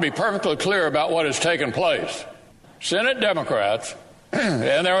 But I want to be perfectly clear about what has taken place. Senate Democrats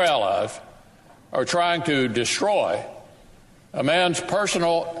and their allies are trying to destroy a man's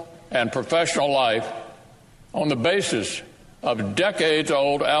personal and professional life on the basis of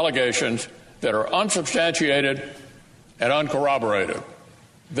decades-old allegations that are unsubstantiated and uncorroborated.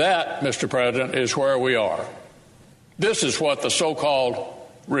 That, Mr. President, is where we are. This is what the so-called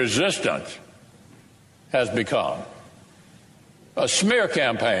resistance has become. A smear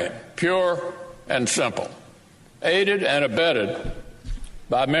campaign, pure and simple, aided and abetted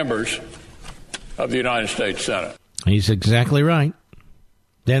by members of the United States Senate. He's exactly right.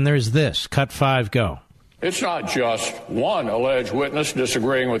 Then there's this. Cut 5, go. It's not just one alleged witness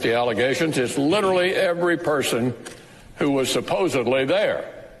disagreeing with the allegations. It's literally every person who was supposedly there.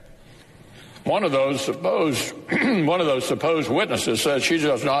 One of those supposed witnesses says she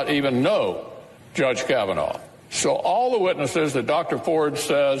does not even know Judge Kavanaugh. So all the witnesses that Dr. Ford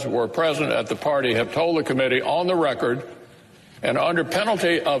says were present at the party have told the committee on the record and under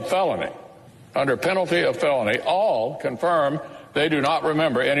penalty of felony, all confirm they do not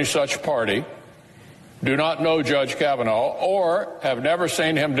remember any such party, do not know Judge Kavanaugh, or have never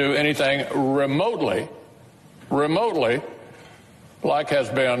seen him do anything remotely like has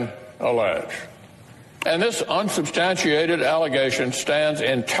been alleged. And this unsubstantiated allegation stands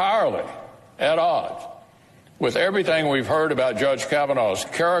entirely at odds with everything we've heard about Judge Kavanaugh's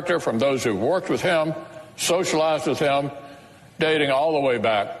character from those who've worked with him, socialized with him, dating all the way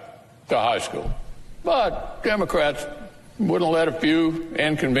back to high school. But Democrats wouldn't let a few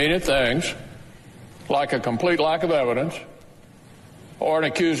inconvenient things, like a complete lack of evidence or an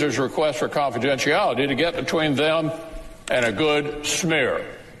accuser's request for confidentiality, to get between them and a good smear.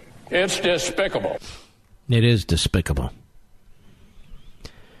 It's despicable. It is despicable.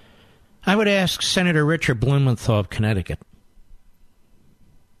 I would ask Senator Richard Blumenthal of Connecticut,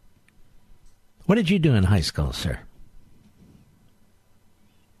 what did you do in high school, sir?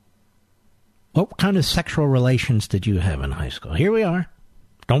 What kind of sexual relations did you have in high school? Here we are.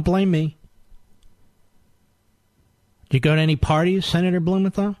 Don't blame me. Did you go to any parties, Senator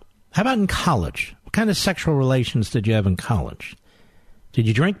Blumenthal? How about in college? What kind of sexual relations did you have in college? Did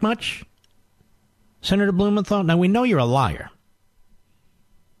you drink much, Senator Blumenthal? Now, we know you're a liar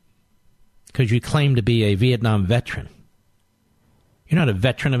because you claim to be a Vietnam veteran. You're not a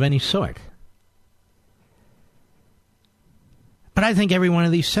veteran of any sort. But I think every one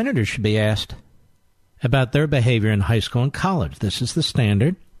of these senators should be asked about their behavior in high school and college. This is the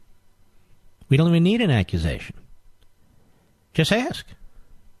standard. We don't even need an accusation. Just ask.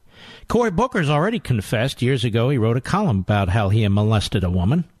 Cory Booker's already confessed years ago he wrote a column about how he had molested a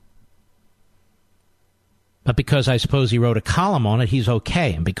woman. But because I suppose he wrote a column on it, he's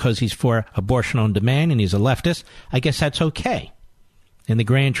okay. And because he's for abortion on demand and he's a leftist, I guess that's okay. In the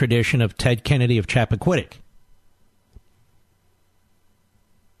grand tradition of Ted Kennedy of Chappaquiddick.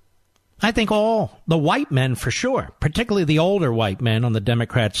 I think all the white men, for sure, particularly the older white men on the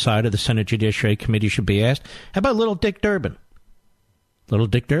Democrat side of the Senate Judiciary Committee, should be asked, how about little Dick Durbin? Little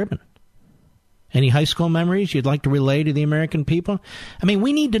Dick Durbin. Any high school memories you'd like to relay to the American people? I mean,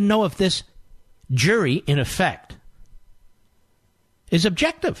 we need to know if this jury, in effect, is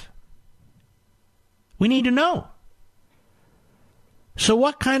objective. We need to know. So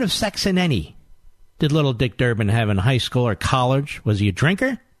what kind of sex in any did little Dick Durbin have in high school or college? Was he a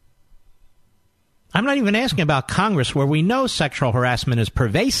drinker? I'm not even asking about Congress, where we know sexual harassment is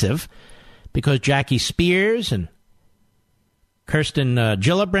pervasive because Jackie Spears and Kirsten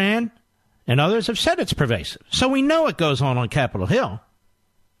Gillibrand and others have said it's pervasive. So we know it goes on Capitol Hill,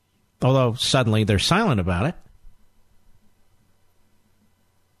 although suddenly they're silent about it.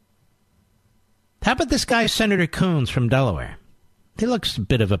 How about this guy, Senator Coons from Delaware? He looks a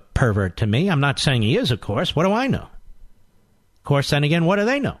bit of a pervert to me. I'm not saying he is, of course. What do I know? Of course, then again, what do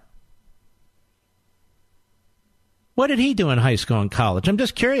they know? What did he do in high school and college? I'm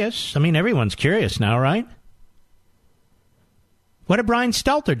just curious. I mean, everyone's curious now, right? What did Brian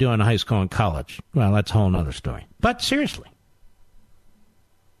Stelter do in high school and college? Well, that's a whole other story. But seriously,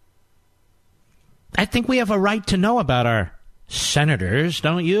 I think we have a right to know about our senators,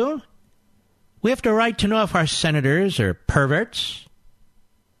 don't you? We have the right to know if our senators are perverts,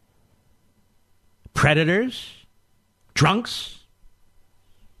 predators, drunks,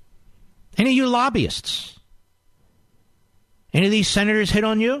 any of you lobbyists. Any of these senators hit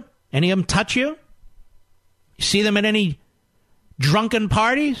on you? Any of them touch you? You see them at any drunken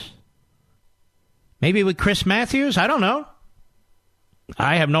parties? Maybe with Chris Matthews? I don't know.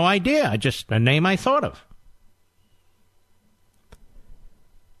 I have no idea. Just a name I thought of.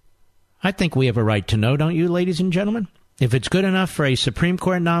 I think we have a right to know, don't you, ladies and gentlemen? If it's good enough for a Supreme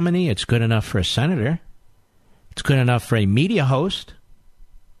Court nominee, it's good enough for a senator. It's good enough for a media host.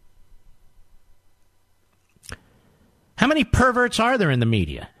 How many perverts are there in the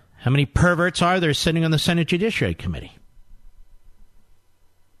media? How many perverts are there sitting on the Senate Judiciary Committee?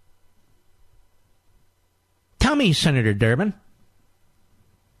 Tell me, Senator Durbin.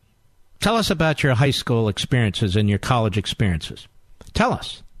 Tell us about your high school experiences and your college experiences. Tell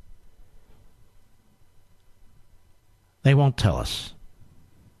us. They won't tell us.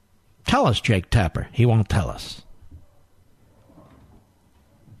 Tell us, Jake Tapper. He won't tell us.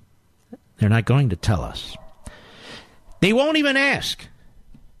 They're not going to tell us. They won't even ask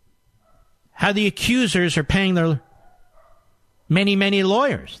how the accusers are paying their many, many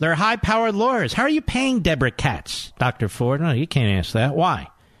lawyers, their high-powered lawyers. How are you paying Deborah Katz, Dr. Ford? No, you can't ask that. Why?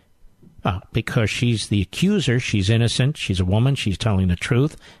 Well, because she's the accuser. She's innocent. She's a woman. She's telling the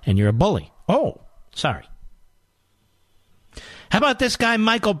truth. And you're a bully. Oh, sorry. How about this guy,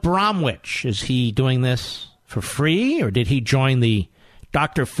 Michael Bromwich? Is he doing this for free, or did he join the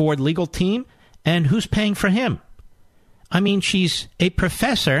Dr. Ford legal team? And who's paying for him? I mean, she's a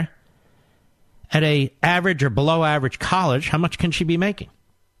professor at a average or below average college. How much can she be making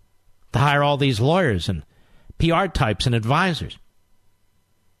to hire all these lawyers and PR types and advisors?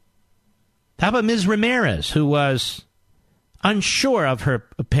 How about Ms. Ramirez, who was unsure of her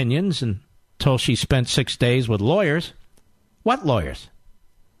opinions until she spent 6 days with lawyers? What lawyers?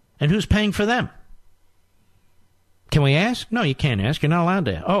 And who's paying for them? Can we ask? No, you can't ask. You're not allowed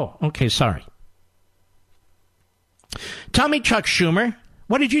to. Oh, okay, sorry. Tell me, Chuck Schumer,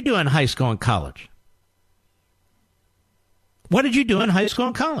 what did you do in high school and college? What did you do in high school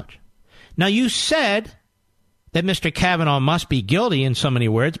and college? Now, you said that Mr. Kavanaugh must be guilty, in so many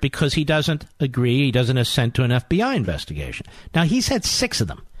words, because he doesn't agree, he doesn't assent to an FBI investigation. Now, he's had 6 of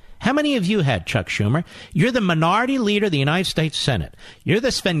them. How many of you had, Chuck Schumer? You're the minority leader of the United States Senate. You're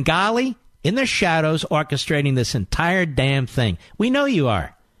the Svengali in the shadows orchestrating this entire damn thing. We know you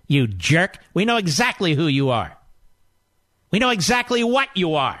are, you jerk. We know exactly who you are. We know exactly what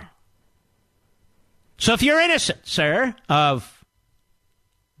you are. So if you're innocent, sir, of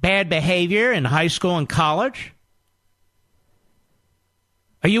bad behavior in high school and college?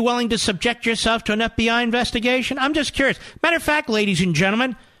 Are you willing to subject yourself to an FBI investigation? I'm just curious. Matter of fact, ladies and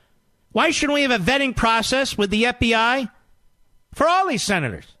gentlemen, why shouldn't we have a vetting process with the FBI for all these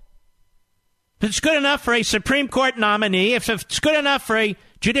senators? If it's good enough for a Supreme Court nominee, if it's good enough for a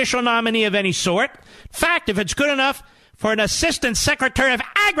judicial nominee of any sort, in fact, if it's good enough for an Assistant Secretary of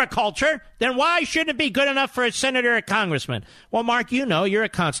Agriculture, then why shouldn't it be good enough for a senator or congressman? Well, Mark, you know, you're a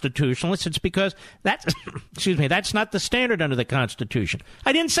constitutionalist. It's because that's, that's not the standard under the Constitution.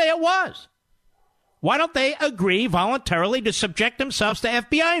 I didn't say it was. Why don't they agree voluntarily to subject themselves to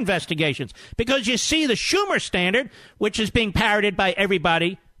FBI investigations? Because you see, the Schumer standard, which is being parroted by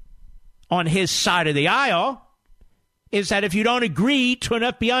everybody on his side of the aisle, is that if you don't agree to an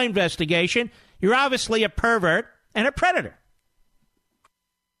FBI investigation, you're obviously a pervert and a predator.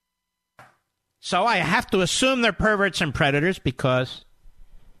 So I have to assume they're perverts and predators because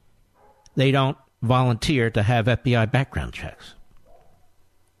they don't volunteer to have FBI background checks.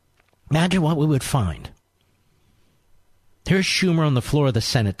 Imagine what we would find. Here's Schumer on the floor of the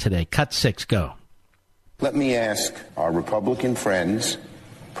Senate today. Cut 6, go. Let me ask our Republican friends,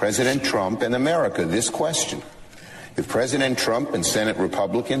 President Trump and America, this question. If President Trump and Senate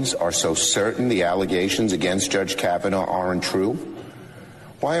Republicans are so certain the allegations against Judge Kavanaugh aren't true,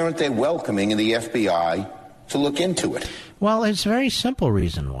 why aren't they welcoming the FBI to look into it? Well, it's a very simple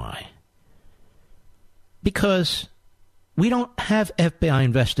reason why. Because we don't have FBI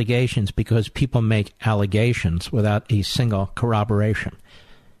investigations because people make allegations without a single corroboration.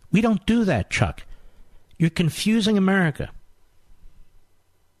 We don't do that, Chuck. You're confusing America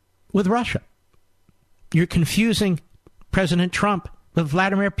with Russia. You're confusing President Trump with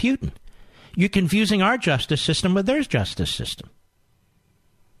Vladimir Putin. You're confusing our justice system with their justice system.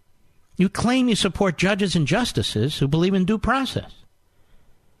 You claim you support judges and justices who believe in due process.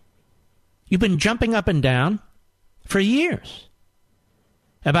 You've been jumping up and down for years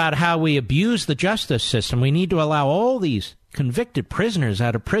about how we abuse the justice system. We need to allow all these convicted prisoners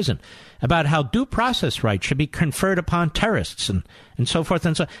out of prison, about how due process rights should be conferred upon terrorists and so forth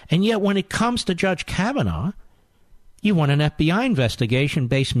and so on. And yet when it comes to Judge Kavanaugh, you want an FBI investigation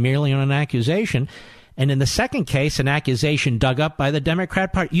based merely on an accusation. And in the second case, an accusation dug up by the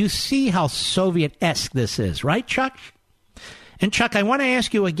Democrat Party. You see how Soviet-esque this is, right, Chuck? And Chuck, I want to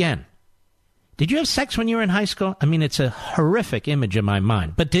ask you again. Did you have sex when you were in high school? I mean, it's a horrific image in my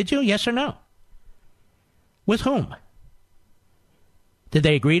mind. But did you? Yes or no? With whom? Did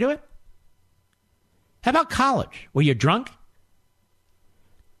they agree to it? How about college? Were you drunk?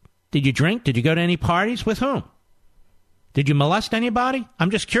 Did you drink? Did you go to any parties? With whom? Did you molest anybody?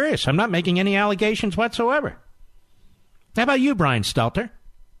 I'm just curious. I'm not making any allegations whatsoever. How about you, Brian Stelter?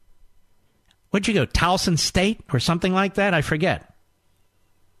 Where'd you go? Towson State or something like that? I forget.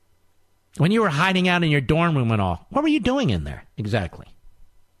 When you were hiding out in your dorm room and all, what were you doing in there exactly?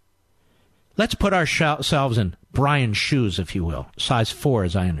 Let's put ourselves in Brian's shoes, if you will. Size 4,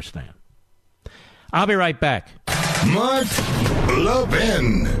 as I understand. I'll be right back. Mark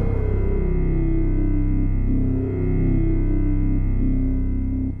Levin.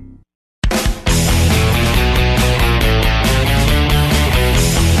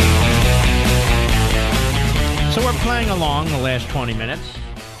 So we're playing along the last 20 minutes.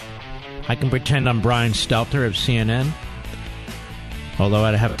 I can pretend I'm Brian Stelter of CNN, although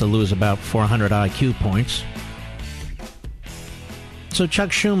I'd have to lose about 400 IQ points. So,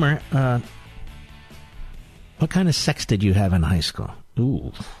 Chuck Schumer, what kind of sex did you have in high school?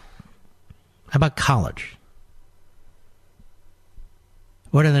 Ooh. How about college?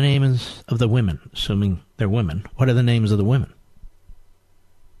 What are the names of the women, assuming they're women? What are the names of the women?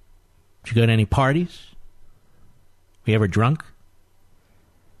 Did you go to any parties? Were you ever drunk?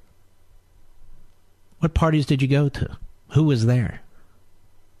 What parties did you go to? Who was there?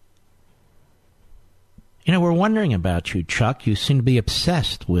 You know, we're wondering about you, Chuck. You seem to be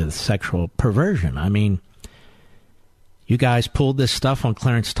obsessed with sexual perversion. I mean, you guys pulled this stuff on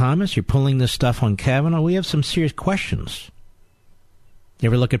Clarence Thomas. You're pulling this stuff on Kavanaugh. We have some serious questions. You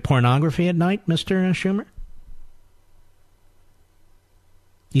ever look at pornography at night, Mr. Schumer?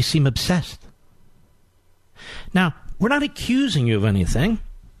 You seem obsessed. Now, we're not accusing you of anything.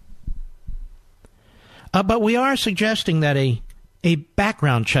 But we are suggesting that a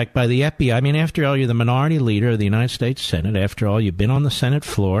background check by the FBI, I mean, after all, you're the minority leader of the United States Senate. After all, you've been on the Senate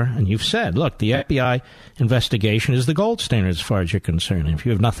floor, and you've said, look, the FBI investigation is the gold standard as far as you're concerned. And if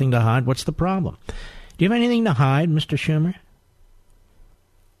you have nothing to hide, what's the problem? Do you have anything to hide, Mr. Schumer?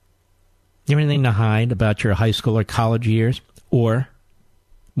 Do you have anything to hide about your high school or college years or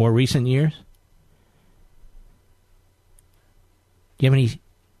more recent years? Do you have any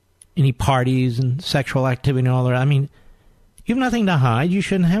any parties and sexual activity and all that. I mean, you have nothing to hide. You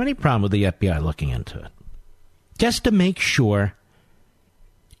shouldn't have any problem with the FBI looking into it. Just to make sure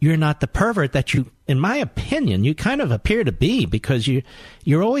you're not the pervert that you, in my opinion, you kind of appear to be, because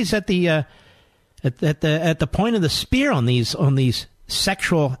you're always at the point of the spear on these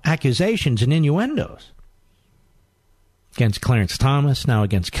sexual accusations and innuendos. Against Clarence Thomas, now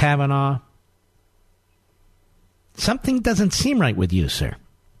against Kavanaugh. Something doesn't seem right with you, sir.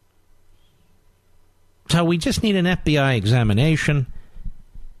 So we just need an FBI examination.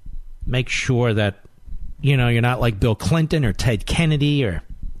 Make sure that, you're not like Bill Clinton or Ted Kennedy or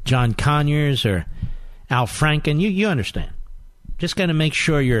John Conyers or Al Franken. You understand. Just got to make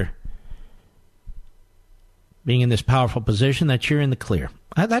sure you're being in this powerful position that you're in the clear.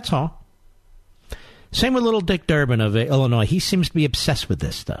 That's all. Same with little Dick Durbin of Illinois. He seems to be obsessed with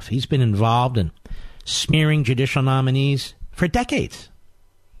this stuff. He's been involved in smearing judicial nominees for decades.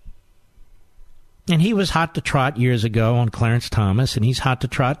 And he was hot to trot years ago on Clarence Thomas, and he's hot to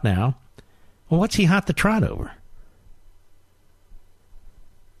trot now. Well, what's he hot to trot over?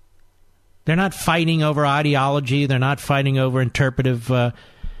 They're not fighting over ideology. They're not fighting over interpretive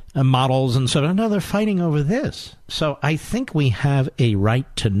models and so on. No, they're fighting over this. So I think we have a right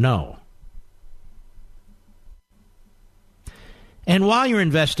to know. And while you're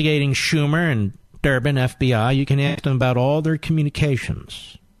investigating Schumer and Durbin, FBI, you can ask them about all their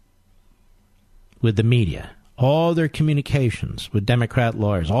communications with the media, all their communications with Democrat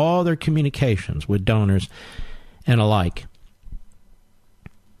lawyers, all their communications with donors and alike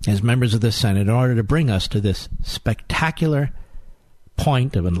as members of the Senate in order to bring us to this spectacular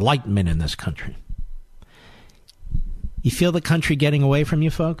point of enlightenment in this country. You feel the country getting away from you,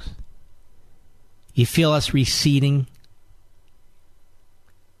 folks? You feel us receding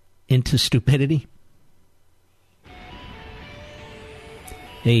into stupidity?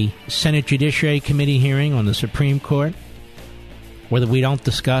 A Senate Judiciary Committee hearing on the Supreme Court where we don't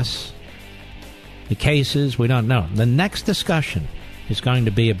discuss the cases, we don't know. The next discussion is going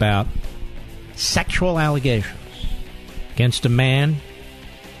to be about sexual allegations against a man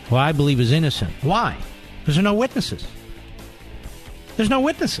who I believe is innocent. Why? Because there are no witnesses. There's no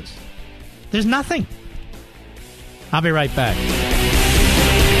witnesses. There's nothing. I'll be right back.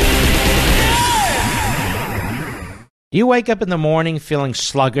 Do you wake up in the morning feeling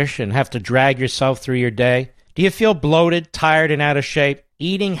sluggish and have to drag yourself through your day? Do you feel bloated, tired, and out of shape?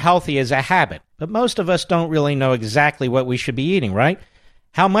 Eating healthy is a habit, but most of us don't really know exactly what we should be eating, right?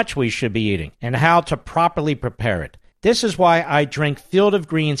 How much we should be eating, and how to properly prepare it. This is why I drink Field of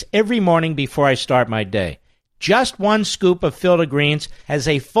Greens every morning before I start my day. Just one scoop of Field of Greens has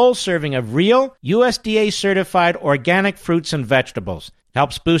a full serving of real, USDA-certified organic fruits and vegetables.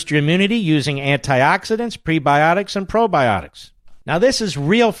 Helps boost your immunity using antioxidants, prebiotics, and probiotics. Now, this is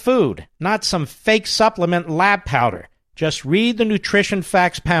real food, not some fake supplement lab powder. Just read the nutrition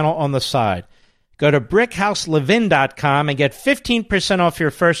facts panel on the side. Go to brickhouselevin.com and get 15% off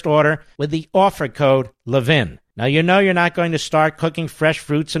your first order with the offer code LEVIN. Now, you know you're not going to start cooking fresh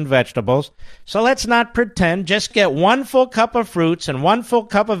fruits and vegetables, so let's not pretend. Just get 1 full cup of fruits and 1 full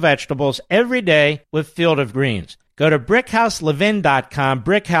cup of vegetables every day with Field of Greens. Go to brickhouselevin.com,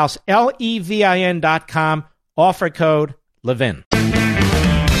 brickhouselevin.com, offer code LEVIN.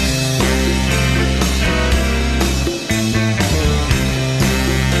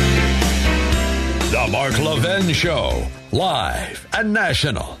 The Mark Levin Show, live and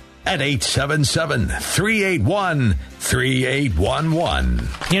national at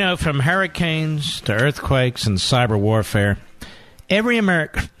 877-381-3811. You know, from hurricanes to earthquakes and cyber warfare, every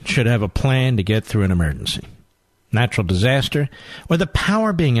American should have a plan to get through an emergency. Natural disaster, or the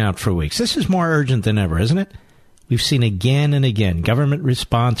power being out for weeks. This is more urgent than ever, isn't it? We've seen again and again, government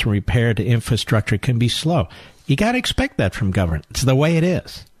response and repair to infrastructure can be slow. You got to expect that from government. It's the way it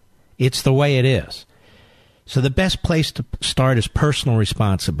is. It's the way it is. So the best place to start is personal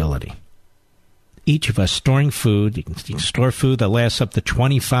responsibility. Each of us storing food, you can store food that lasts up to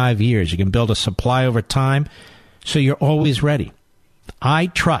 25 years. You can build a supply over time so you're always ready. I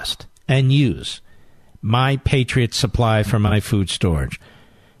trust and use My Patriot Supply for my food storage.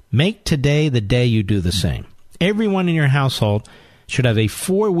 Make today the day you do the same. Everyone in your household should have a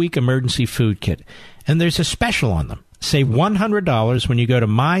 4-week emergency food kit, and there's a special on them. Save $100 when you go to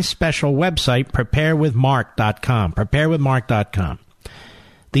my special website, preparewithmark.com. Preparewithmark.com.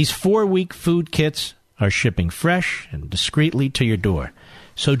 These 4-week food kits are shipping fresh and discreetly to your door.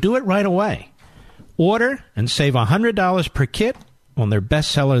 So do it right away. Order and save $100 per kit on their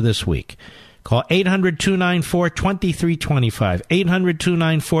bestseller this week. Call 800-294-2325,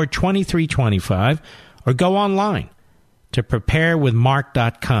 800-294-2325, or go online, to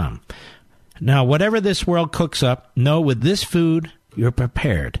preparewithmark.com. Now, whatever this world cooks up, know with this food, you're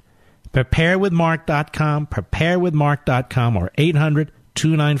prepared. Preparewithmark.com, preparewithmark.com, or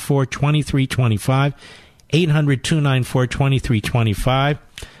 800-294-2325, 800-294-2325,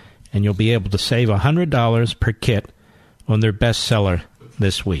 and you'll be able to save $100 per kit on their bestseller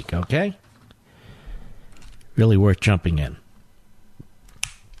this week, okay? Really worth jumping in.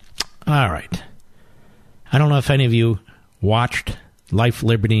 All right. I don't know if any of you watched Life,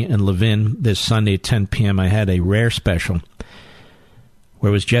 Liberty, and Levin this Sunday at 10 p.m. I had a rare special where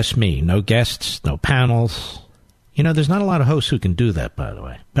it was just me. No guests, no panels. You know, there's not a lot of hosts who can do that, by the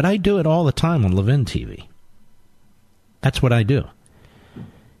way. But I do it all the time on Levin TV. That's what I do.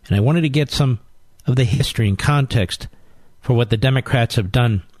 And I wanted to get some of the history and context for what the Democrats have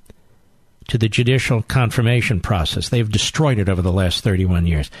done to the judicial confirmation process. They've destroyed it over the last 31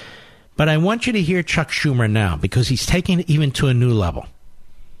 years. But I want you to hear Chuck Schumer now, because he's taking it even to a new level.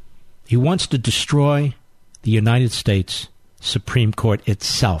 He wants to destroy the United States Supreme Court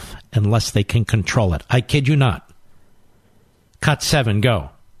itself unless they can control it. I kid you not. Cut 7, go.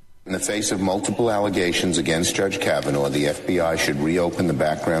 In the face of multiple allegations against Judge Kavanaugh, the FBI should reopen the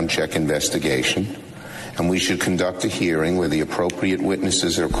background check investigation, and we should conduct a hearing where the appropriate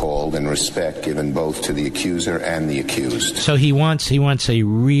witnesses are called and respect given both to the accuser and the accused. So he wants a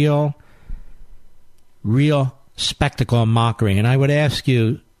real spectacle and mockery. And I would ask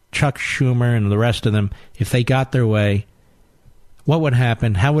you, Chuck Schumer and the rest of them, if they got their way, what would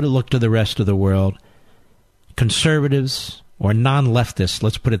happen? How would it look to the rest of the world? Conservatives or non-leftists,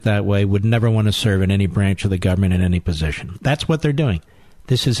 let's put it that way, would never want to serve in any branch of the government in any position. That's what they're doing.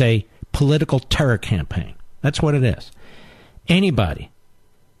 This is a political terror campaign. That's what it is. Anybody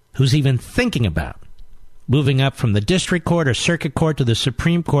who's even thinking about moving up from the district court or circuit court to the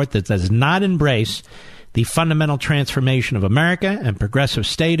Supreme Court that does not embrace the fundamental transformation of America and progressive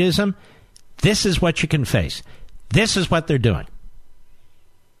statism, this is what you can face. This is what they're doing.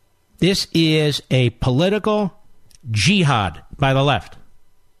 This is a political jihad by the left.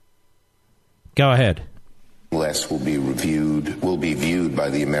 Go ahead. Will be viewed by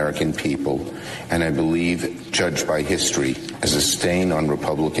the American people, and I believe judged by history as a stain on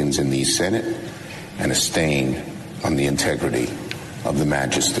Republicans in the Senate and a stain on the integrity of the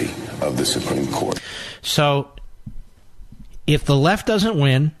majesty of the Supreme Court. So, if the left doesn't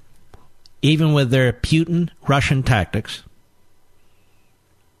win, even with their Putin Russian tactics,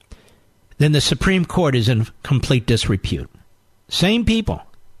 then the Supreme Court is in complete disrepute. Same people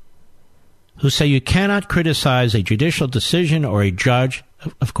who say you cannot criticize a judicial decision or a judge,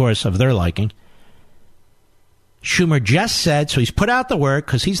 of course, of their liking. Schumer just said, so he's put out the word,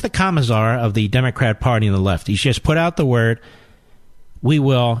 because he's the commissar of the Democrat Party on the left. He's just put out the word, we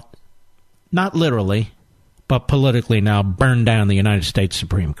will, not literally, but politically now, burn down the United States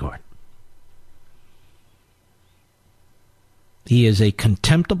Supreme Court. He is a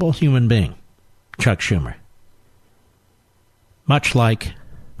contemptible human being, Chuck Schumer. Much like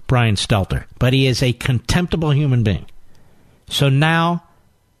Brian Stelter. But he is a contemptible human being. So now,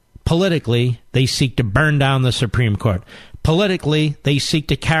 politically, they seek to burn down the Supreme Court. Politically, they seek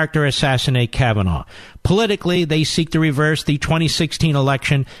to character assassinate Kavanaugh. Politically, they seek to reverse the 2016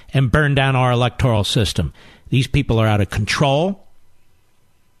 election and burn down our electoral system. These people are out of control.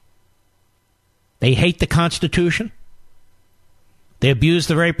 They hate the Constitution. They abuse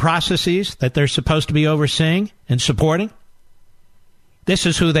the very processes that they're supposed to be overseeing and supporting. This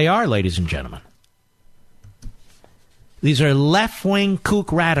is who they are, ladies and gentlemen. These are left-wing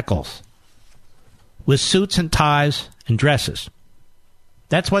kook radicals with suits and ties and dresses.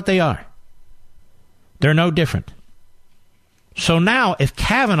 That's what they are. They're no different. So now, if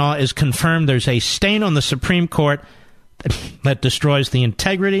Kavanaugh is confirmed, there's a stain on the Supreme Court that destroys the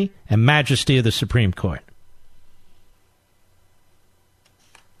integrity and majesty of the Supreme Court.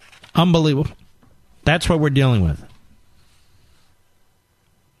 Unbelievable. That's what we're dealing with.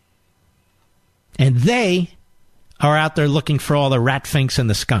 And they are out there looking for all the ratfinks and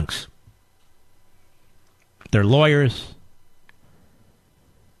the skunks. They're lawyers.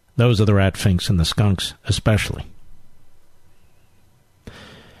 Those are the ratfinks and the skunks, especially.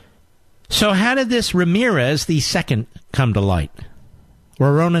 So how did this Ramirez the second come to light?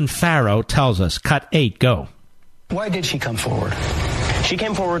 Well, Ronan Farrow tells us. Cut 8, go. Why did she come forward? She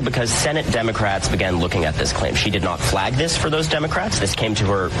came forward because Senate Democrats began looking at this claim. She did not flag this for those Democrats. This came to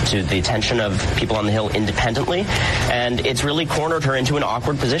the attention of people on the Hill independently, and it's really cornered her into an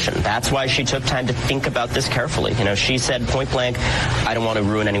awkward position. That's why she took time to think about this carefully. You know, she said point blank, I don't want to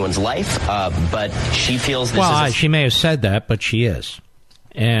ruin anyone's life, but she feels this is... she may have said that, but she is.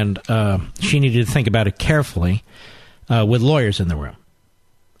 And she needed to think about it carefully. with lawyers in the room.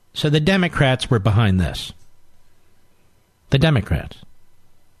 So the Democrats were behind this. The Democrats.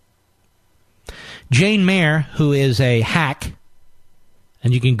 Jane Mayer, who is a hack,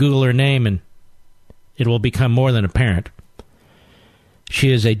 and you can Google her name and it will become more than apparent.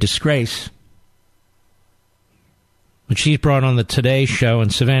 She is a disgrace. When she's brought on the Today Show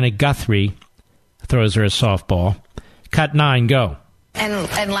and Savannah Guthrie throws her a softball. Cut 9, go.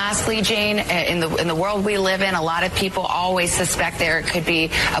 And lastly, Jane, in the world we live in, a lot of people always suspect there could be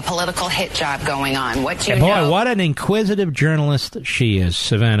a political hit job going on. What do you know? Boy, what an inquisitive journalist she is,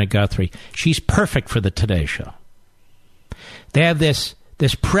 Savannah Guthrie. She's perfect for the Today Show. They have this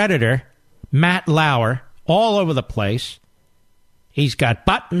predator, Matt Lauer, all over the place. He's got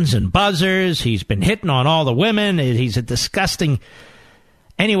buttons and buzzers. He's been hitting on all the women. He's a disgusting...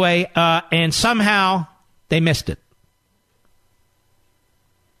 Anyway, and somehow they missed it.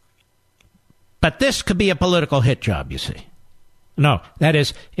 But this could be a political hit job, you see. No, that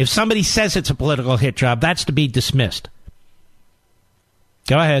is, if somebody says it's a political hit job, that's to be dismissed.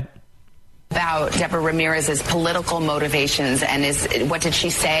 Go ahead. About Deborah Ramirez's political motivations, and what did she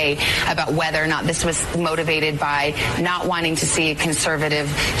say about whether or not this was motivated by not wanting to see a conservative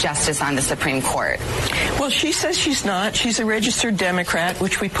justice on the Supreme Court? Well, she says she's not. She's a registered Democrat,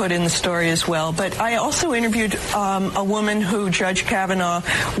 which we put in the story as well. But I also interviewed a woman who Judge Kavanaugh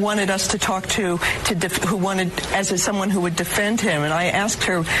wanted us to talk to who wanted, as someone who would defend him. And I asked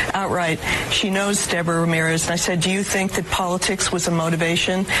her outright, she knows Deborah Ramirez, and I said, do you think that politics was a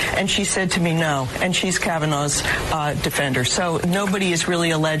motivation? And she said to me, no. And she's Kavanaugh's defender. So nobody is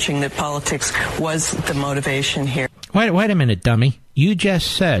really alleging that politics was the motivation here. Wait a minute, dummy. You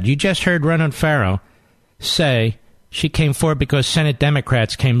just heard Ronan Farrow say she came forward because Senate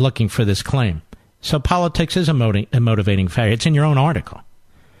Democrats came looking for this claim. So politics is a motivating factor. It's in your own article.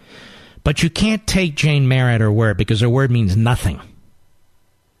 But you can't take Jane Mayer at her word because her word means nothing.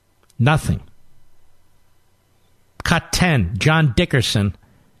 Nothing. Cut 10. John Dickerson.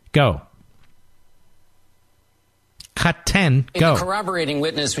 Go. Cut 10, go. The corroborating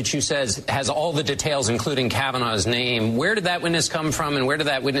witness, which you says has all the details, including Kavanaugh's name, where did that witness come from, and where did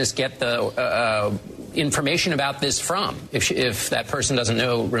that witness get the information about this from, if that person doesn't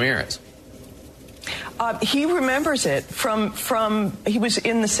know Ramirez? He remembers it from he was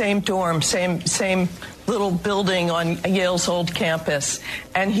in the same dorm, same little building on Yale's old campus,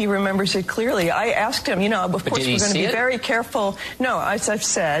 and he remembers it clearly. I asked him, of course we're going to be very careful. No, as I've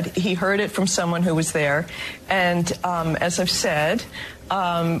said, he heard it from someone who was there, and as I've said,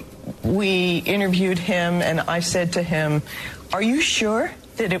 we interviewed him, and I said to him, are you sure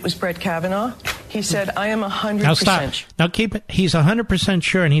that it was Brett Kavanaugh? He said, I am 100%. Now stop. Now keep it. He's 100%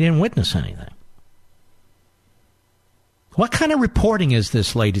 sure, and he didn't witness anything. What kind of reporting is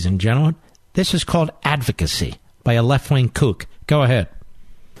this, ladies and gentlemen? This is called advocacy by a left-wing kook. Go ahead.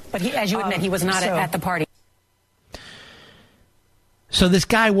 But as you admit, he was not at the party. So this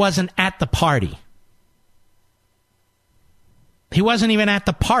guy wasn't at the party. He wasn't even at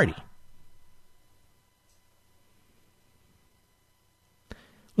the party.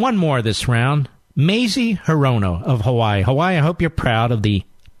 One more this round. Mazie Hirono of Hawaii. Hawaii, I hope you're proud of the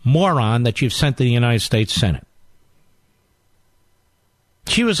moron that you've sent to the United States Senate.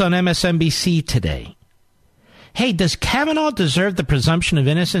 She was on MSNBC today. Hey, does Kavanaugh deserve the presumption of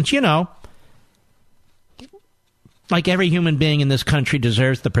innocence? Like every human being in this country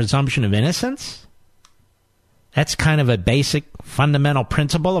deserves the presumption of innocence? That's kind of a basic, fundamental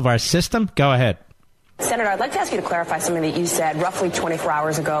principle of our system. Go ahead. Senator, I'd like to ask you to clarify something that you said roughly 24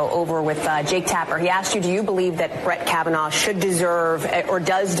 hours ago over with Jake Tapper. He asked you, do you believe that Brett Kavanaugh should deserve or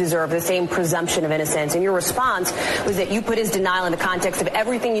does deserve the same presumption of innocence? And your response was that you put his denial in the context of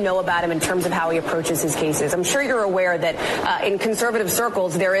everything you know about him in terms of how he approaches his cases. I'm sure you're aware that in conservative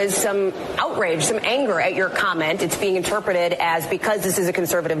circles there is some outrage, some anger at your comment. It's being interpreted as because this is a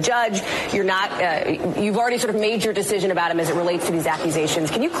conservative judge, you're not, you've already sort of made your decision about him as it relates to these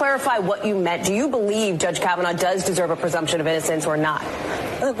accusations. Can you clarify what you meant? Do you believe Judge Kavanaugh does deserve a presumption of innocence or not?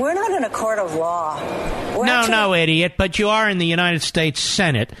 Look, we're not in a court of law. No, idiot, but you are in the United States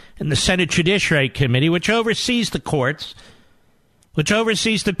Senate, in the Senate Judiciary Committee, which oversees the courts, which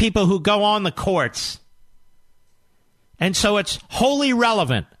oversees the people who go on the courts. And so it's wholly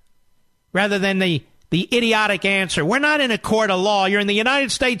relevant, rather than the idiotic answer. We're not in a court of law. You're in the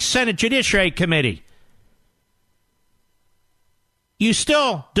United States Senate Judiciary Committee. You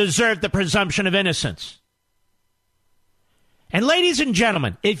still deserve the presumption of innocence. And ladies and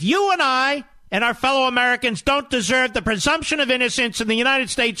gentlemen, if you and I and our fellow Americans don't deserve the presumption of innocence in the United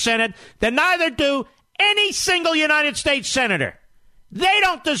States Senate, then neither do any single United States senator. They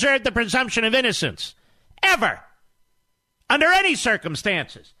don't deserve the presumption of innocence. Ever. under any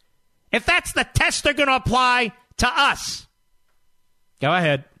circumstances. If that's the test they're going to apply to us. Go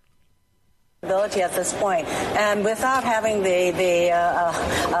ahead. At this point, and without having the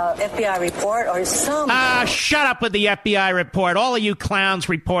FBI report or some... shut up with the FBI report. All of you clowns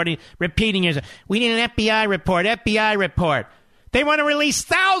repeating yourself. We need an FBI report, FBI report. They want to release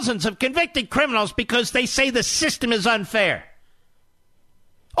thousands of convicted criminals because they say the system is unfair.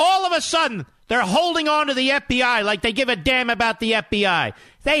 All of a sudden, they're holding on to the FBI like they give a damn about the FBI.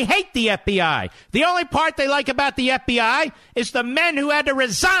 They hate the FBI. The only part they like about the FBI is the men who had to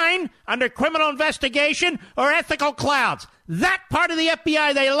resign under criminal investigation or ethical clouds. That part of the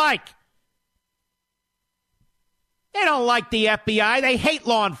FBI they like. They don't like the FBI. They hate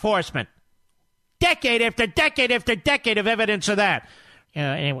law enforcement. Decade after decade after decade of evidence of that.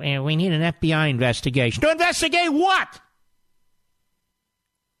 And we need an FBI investigation. To investigate what?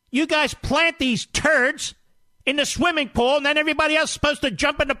 You guys plant these turds in the swimming pool, and then everybody else is supposed to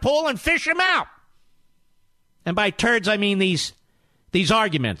jump in the pool and fish them out. And by turds, I mean these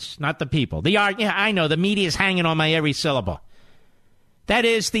arguments, not the people. I know, the media is hanging on my every syllable. That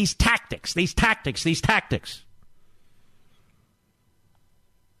is, these tactics. Let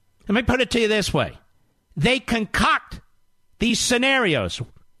me put it to you this way. They concoct these scenarios.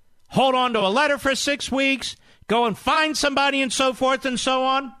 Hold on to a letter for 6 weeks, go and find somebody and so forth and so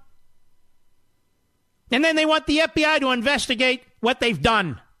on. And then they want the FBI to investigate what they've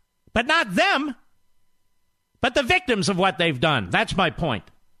done. But not them, but the victims of what they've done. That's my point.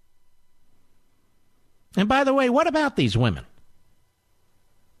 And by the way, what about these women?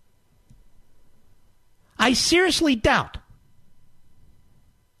 I seriously doubt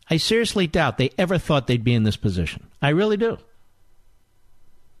they ever thought they'd be in this position. I really do.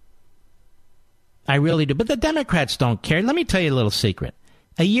 But the Democrats don't care. Let me tell you a little secret.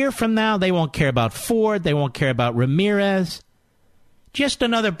 A year from now, they won't care about Ford. They won't care about Ramirez. Just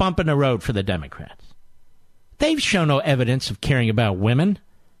another bump in the road for the Democrats. They've shown no evidence of caring about women.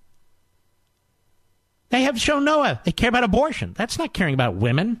 They have shown they care about abortion. That's not caring about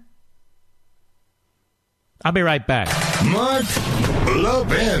women. I'll be right back. Mark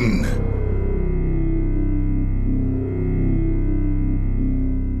Levin.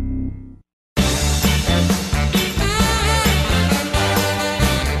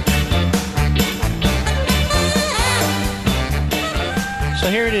 So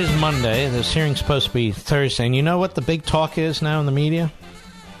here it is Monday. This hearing's supposed to be Thursday. And you know what the big talk is now in the media?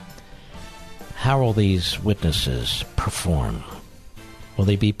 How will these witnesses perform? Will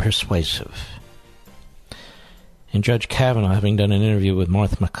they be persuasive? And Judge Kavanaugh, having done an interview with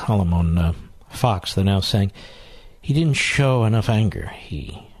Martha McCallum on Fox, they're now saying he didn't show enough anger.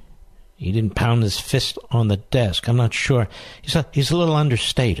 He didn't pound his fist on the desk. I'm not sure. He's a little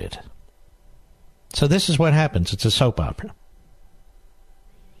understated. So this is what happens. It's a soap opera.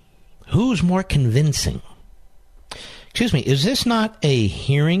 Who's more convincing? Excuse me, is this not a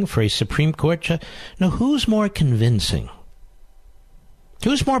hearing for a Supreme Court judge? No, who's more convincing?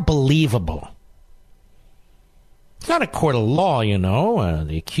 Who's more believable? It's not a court of law, you know.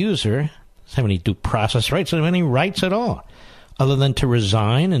 The accuser doesn't have any due process rights, doesn't have any rights at all, other than to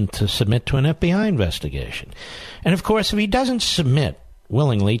resign and to submit to an FBI investigation. And, of course, if he doesn't submit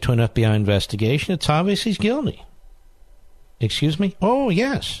willingly to an FBI investigation, it's obvious he's guilty. Excuse me? Oh,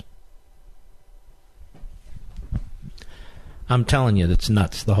 yes. I'm telling you, that's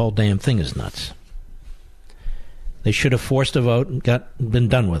nuts. The whole damn thing is nuts. They should have forced a vote and been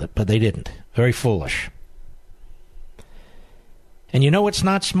done with it, but they didn't. Very foolish. And you know what's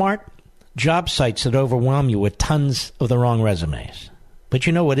not smart? Job sites that overwhelm you with tons of the wrong resumes. But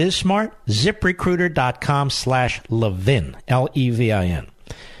you know what is smart? ZipRecruiter.com/Levin, Levin.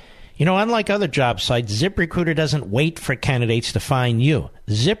 You know, unlike other job sites, ZipRecruiter doesn't wait for candidates to find you.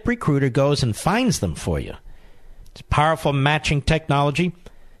 ZipRecruiter goes and finds them for you. It's powerful matching technology,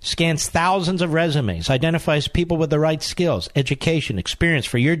 scans thousands of resumes, identifies people with the right skills, education, experience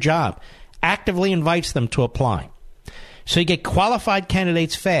for your job, actively invites them to apply. So you get qualified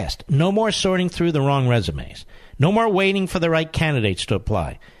candidates fast. No more sorting through the wrong resumes. No more waiting for the right candidates to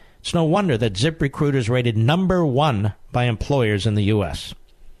apply. It's no wonder that ZipRecruiter is rated #1 by employers in the U.S.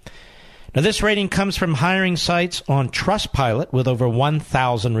 Now, this rating comes from hiring sites on Trustpilot with over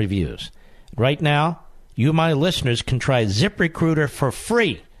 1,000 reviews. Right now, you, my listeners, can try ZipRecruiter for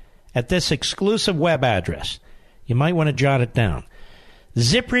free at this exclusive web address. You might want to jot it down.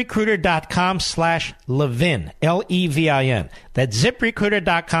 ZipRecruiter.com/Levin, Levin. That's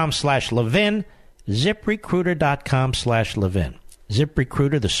ZipRecruiter.com/Levin, ZipRecruiter.com/Levin.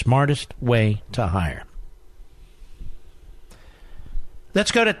 ZipRecruiter, the smartest way to hire.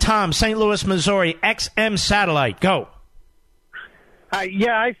 Let's go to Tom, St. Louis, Missouri, XM Satellite. Go.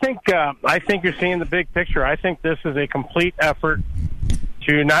 I think you're seeing the big picture. I think this is a complete effort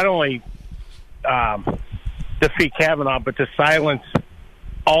to not only defeat Kavanaugh, but to silence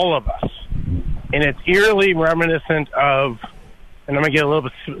all of us. And it's eerily reminiscent of, and I'm going to get a little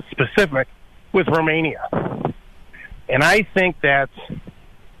bit specific, with Romania. And I think that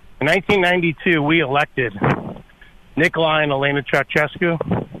in 1992, we elected Nicolae and Elena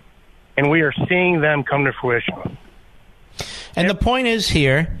Ceausescu, and we are seeing them come to fruition. And the point is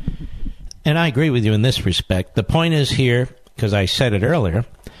here, and I agree with you in this respect, the point is here, because I said it earlier,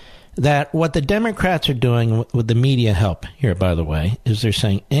 that what the Democrats are doing with the media help here, by the way, is they're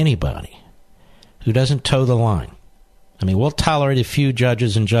saying anybody who doesn't toe the line. I mean, we'll tolerate a few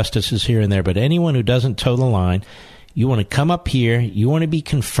judges and justices here and there, but anyone who doesn't toe the line, you want to come up here, you want to be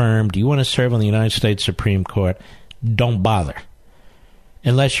confirmed, you want to serve on the United States Supreme Court, don't bother.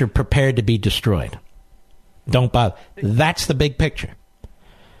 Unless you're prepared to be destroyed. Don't bother. That's the big picture.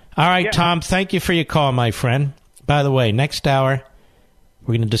 All right, Tom, thank you for your call, my friend. By the way, next hour,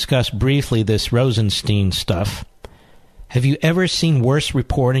 we're going to discuss briefly this Rosenstein stuff. Have you ever seen worse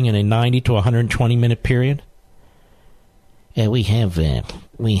reporting in a 90 to 120-minute period? Yeah, we have it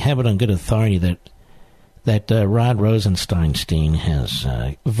on good authority that Rod Rosenstein has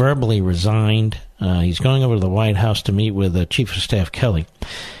verbally resigned. He's going over to the White House to meet with Chief of Staff Kelly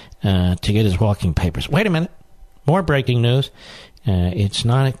to get his walking papers. Wait a minute. More breaking news. It's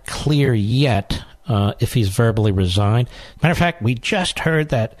not clear yet if he's verbally resigned. Matter of fact, we just heard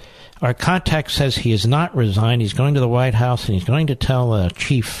that our contact says he is not resigned. He's going to the White House, and he's going to tell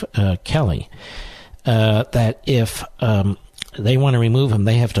Chief Kelly that if they want to remove him,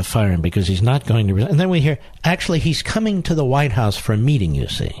 they have to fire him because he's not going to resign. And then we hear, actually, he's coming to the White House for a meeting, you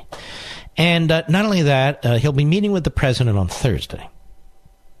see. And not only that, he'll be meeting with the president on Thursday.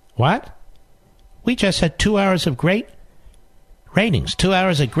 What? We just had 2 hours of great ratings, 2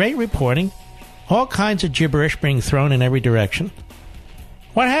 hours of great reporting, all kinds of gibberish being thrown in every direction.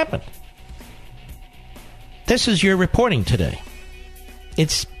 What happened? This is your reporting today.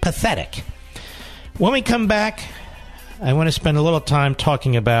 It's pathetic. When we come back, I want to spend a little time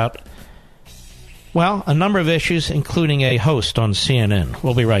talking about, well, a number of issues, including a host on CNN.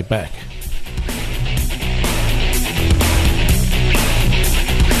 We'll be right back.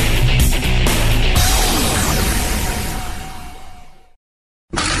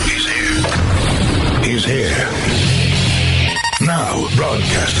 He's here. Now,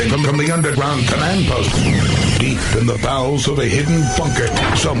 broadcasting from the underground command post, deep in the bowels of a hidden bunker,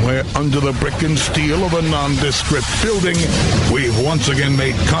 somewhere under the brick and steel of a nondescript building, we've once again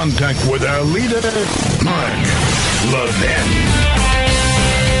made contact with our leader, Mark Levin.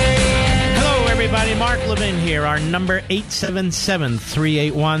 Hello, everybody. Mark Levin here. Our number,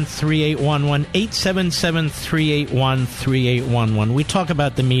 877-381-3811, 877-381-3811. We talk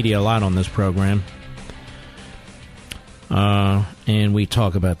about the media a lot on this program. And we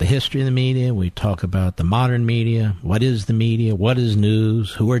talk about the history of the media. We talk about the modern media. What is the media? What is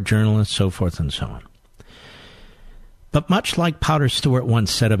news? Who are journalists? So forth and so on. But much like Potter Stewart once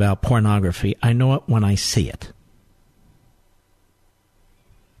said about pornography, I know it when I see it.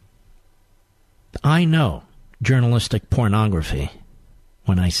 I know journalistic pornography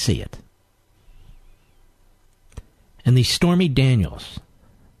when I see it. And the Stormy Daniels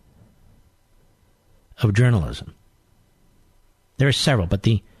of journalism, there are several, but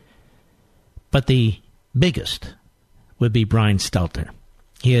the biggest would be Brian Stelter.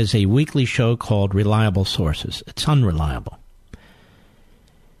 He has a weekly show called Reliable Sources. It's unreliable.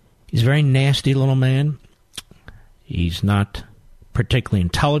 He's a very nasty little man. He's not particularly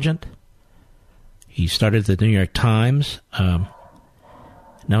intelligent. He started at the New York Times. Now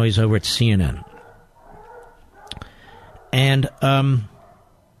he's over at CNN. And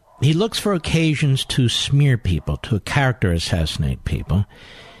he looks for occasions to smear people, to character assassinate people.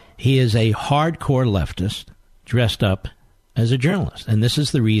 He is a hardcore leftist dressed up as a journalist. And this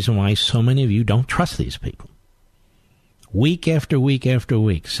is the reason why so many of you don't trust these people. Week after week after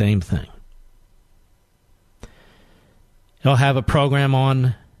week, same thing. He'll have a program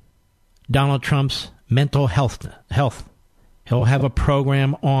on Donald Trump's mental health. He'll have a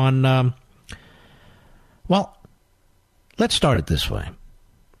program on, well, let's start it this way.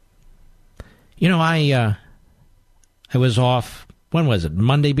 You know, I was off, when was it,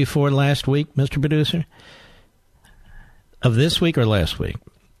 Monday before last week, Mr. Producer? Of this week or last week?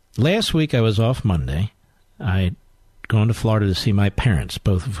 Last week I was off Monday. I'd gone to Florida to see my parents,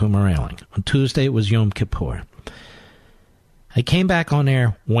 both of whom are ailing. On Tuesday it was Yom Kippur. I came back on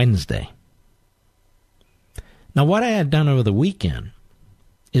air Wednesday. Now what I had done over the weekend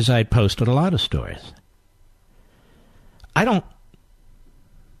is I'd posted a lot of stories. I don't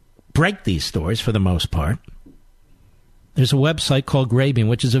break these stories for the most part. There's a website called Grabing,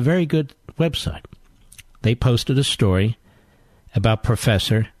 which is a very good website. They posted a story about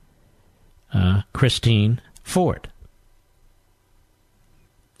Professor Christine Ford.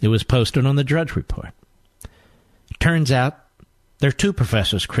 It was posted on the Drudge Report. Turns out there are two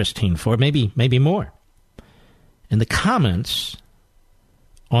professors, Christine Ford, maybe more. And the comments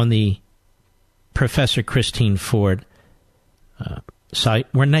on the Professor Christine Ford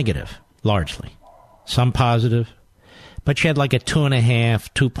site were negative, largely. Some positive, but she had like a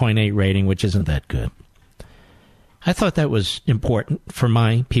 2.5, 2.8 rating, which isn't that good. I thought that was important for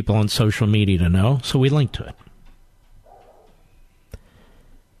my people on social media to know, so we linked to it.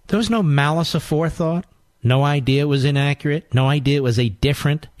 There was no malice aforethought, no idea it was inaccurate, no idea it was a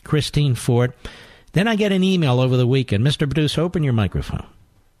different Christine Ford. Then I get an email over the weekend. Mr. Producer, open your microphone.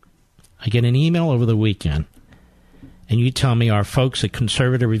 I get an email over the weekend, and you tell me our folks at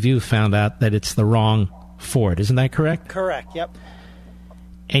Conservative Review found out that it's the wrong Ford. Isn't that correct? Correct, yep.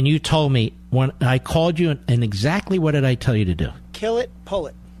 And you told me, when I called you, and exactly what did I tell you to do? Kill it, pull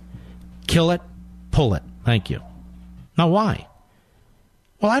it. Kill it, pull it. Thank you. Now, why?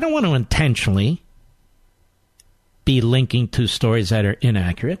 Well, I don't want to intentionally be linking to stories that are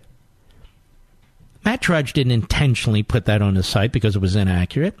inaccurate. Matt Drudge didn't intentionally put that on his site because it was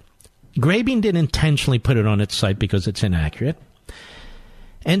inaccurate. Grabing didn't intentionally put it on its site because it's inaccurate.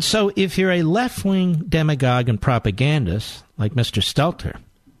 And so if you're a left-wing demagogue and propagandist like Mr. Stelter,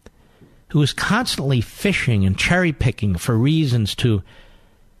 who is constantly fishing and cherry-picking for reasons to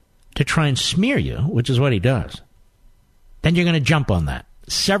try and smear you, which is what he does, then you're going to jump on that.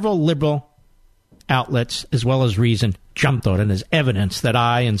 Several liberal outlets, as well as Reason, jumped on it as evidence that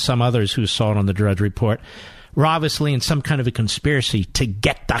I and some others who saw it on the Drudge Report were obviously in some kind of a conspiracy to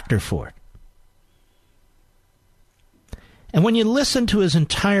get Dr. Ford. And when you listen to his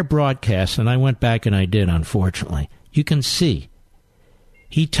entire broadcast, and I went back and I did, unfortunately, you can see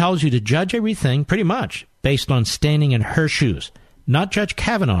he tells you to judge everything, pretty much, based on standing in her shoes, not Judge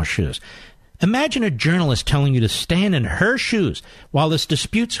Kavanaugh's shoes. Imagine a journalist telling you to stand in her shoes while this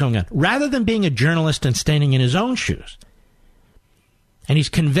dispute's going on, rather than being a journalist and standing in his own shoes. And he's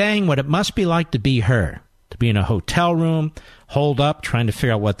conveying what it must be like to be her, to be in a hotel room, holed up, trying to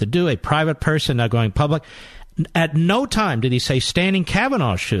figure out what to do, a private person now going public. At no time did he say stand in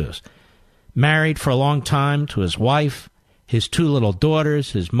Kavanaugh's shoes. Married for a long time to his wife, his two little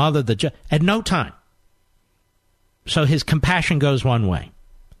daughters, his mother, the judge. At no time. So his compassion goes one way.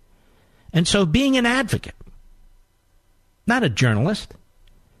 And so being an advocate, not a journalist,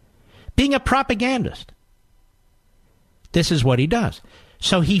 being a propagandist, this is what he does.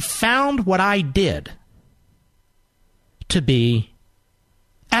 So he found what I did to be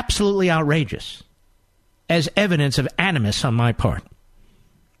absolutely outrageous as evidence of animus on my part.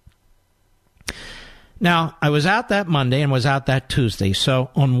 Now, I was out that Monday and was out that Tuesday. So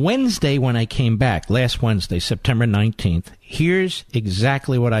on Wednesday when I came back, last Wednesday, September 19th, here's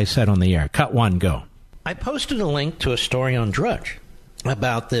exactly what I said on the air. Cut one, go. I posted a link to a story on Drudge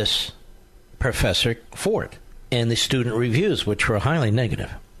about this Professor Ford and the student reviews, which were highly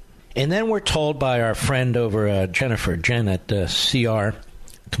negative. And then we're told by our friend over Jennifer, Jen at CR,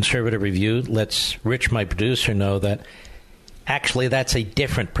 Conservative Review, lets Rich, my producer, know that actually that's a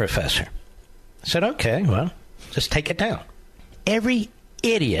different professor. I said, okay, well, just take it down. Every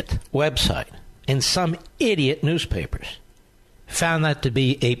idiot website and some idiot newspapers found that to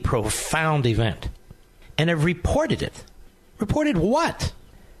be a profound event and have reported it. Reported what?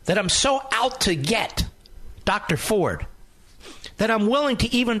 That I'm so out to get Dr. Ford that I'm willing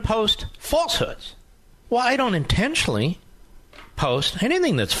to even post falsehoods. Well, I don't intentionally post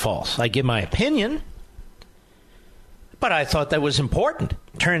anything that's false. I give my opinion. But I thought that was important.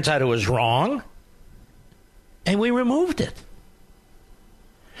 Turns out it was wrong. And we removed it.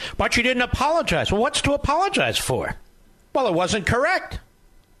 But you didn't apologize. Well, what's to apologize for? Well, it wasn't correct.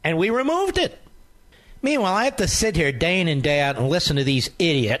 And we removed it. Meanwhile, I have to sit here day in and day out and listen to these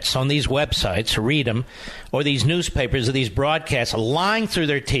idiots on these websites, read them, or these newspapers or these broadcasts lying through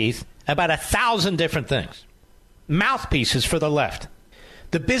their teeth about 1,000 different things. Mouthpieces for the left.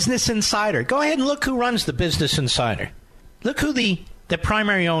 The Business Insider. Go ahead and look who runs the Business Insider. Look who the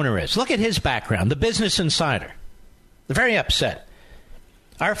primary owner is. Look at his background, the Business Insider. They're very upset.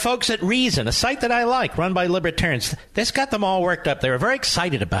 Our folks at Reason, a site that I like, run by libertarians, this got them all worked up. They were very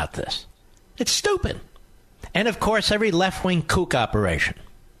excited about this. It's stupid. And, of course, every left-wing kook operation.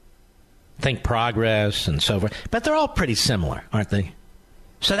 Think Progress and so forth. But they're all pretty similar, aren't they?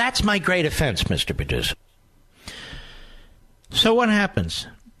 So that's my great offense, Mr. Producer. So what happens?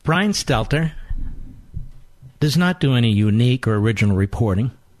 Brian Stelter does not do any unique or original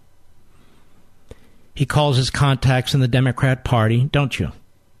reporting. He calls his contacts in the Democrat Party, don't you?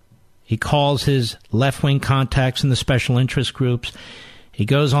 He calls his left-wing contacts in the special interest groups. He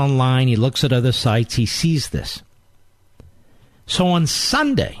goes online. He looks at other sites. He sees this. So on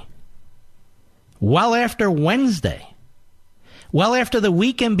Sunday, well after Wednesday, well after the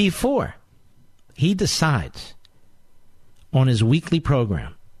weekend before, he decides on his weekly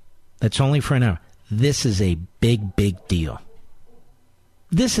program that's only for an hour, this is a big, big deal.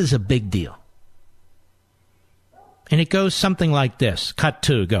 This is a big deal. And it goes something like this. Cut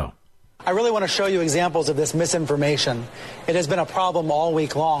 2, go. I really want to show you examples of this misinformation. It has been a problem all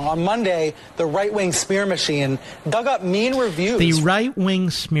week long. On Monday, the right-wing smear machine dug up mean reviews. The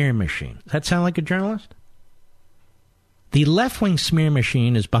right-wing smear machine. Does that sound like a journalist? The left-wing smear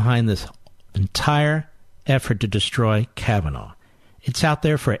machine is behind this entire effort to destroy Kavanaugh. It's out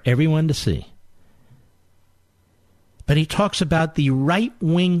there for everyone to see. But he talks about the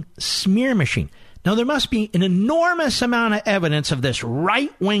right-wing smear machine. Now, there must be an enormous amount of evidence of this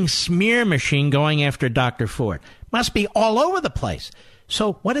right-wing smear machine going after Dr. Ford. Must be all over the place.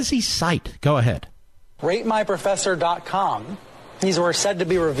 So what does he cite? Go ahead. RateMyProfessor.com. These were said to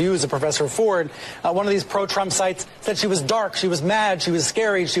be reviews of Professor Ford. One of these pro-Trump sites said she was dark, she was mad, she was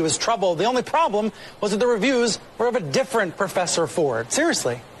scary, she was troubled. The only problem was that the reviews were of a different Professor Ford.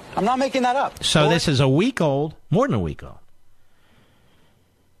 Seriously. I'm not making that up. So this is a week old, more than a week old.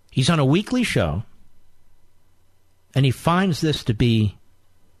 He's on a weekly show. And he finds this to be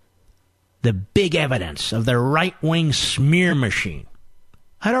the big evidence of the right-wing smear machine.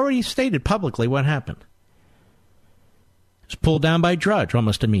 I'd already stated publicly what happened. It was pulled down by Drudge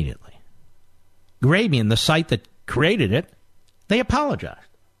almost immediately. Grabian, the site that created it, they apologized.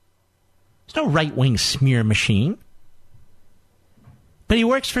 There's no right-wing smear machine. But he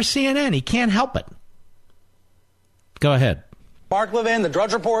works for CNN. He can't help it. Go ahead. Mark Levin, the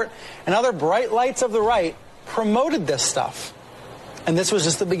Drudge Report, and other bright lights of the right promoted this stuff. And this was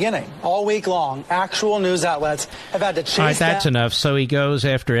just the beginning. All week long, actual news outlets have had to chase All right, that's down. enough. So he goes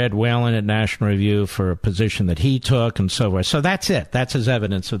after Ed Whalen at National Review for a position that he took and so forth. So that's it. That's his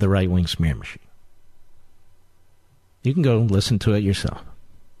evidence of the right-wing smear machine. You can go listen to it yourself.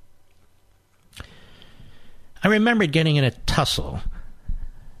 I remember getting in a tussle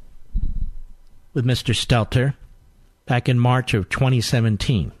with Mr. Stelter back in March of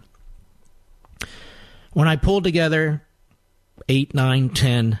 2017. When I pulled together 8, 9,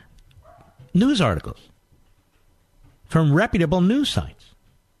 10 news articles from reputable news sites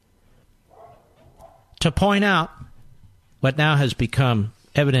to point out what now has become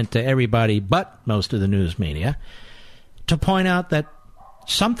evident to everybody but most of the news media, to point out that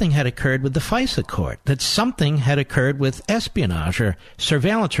something had occurred with the FISA court, that something had occurred with espionage or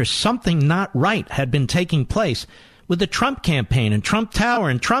surveillance or something not right had been taking place with the Trump campaign and Trump Tower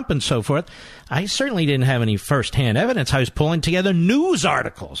and Trump and so forth. I certainly didn't have any first-hand evidence. I was pulling together news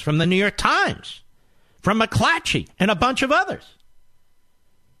articles from the New York Times, from McClatchy, and a bunch of others.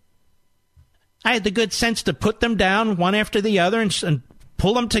 I had the good sense to put them down one after the other and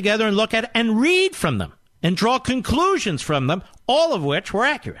pull them together and look at it and read from them and draw conclusions from them, all of which were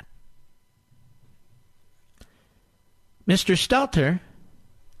accurate. Mr. Stelter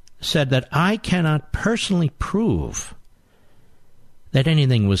said that I cannot personally prove that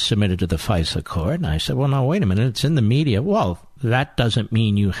anything was submitted to the FISA court. And I said, well, no, wait a minute. It's in the media. Well, that doesn't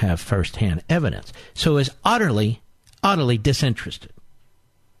mean you have firsthand evidence. So he was utterly, utterly disinterested.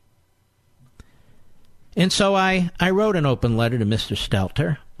 And so I wrote an open letter to Mr.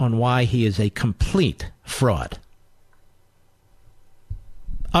 Stelter on why he is a complete fraud.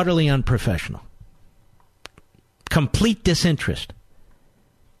 Utterly unprofessional. Complete disinterest.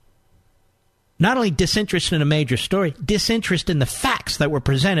 Not only disinterest in a major story, disinterest in the facts that were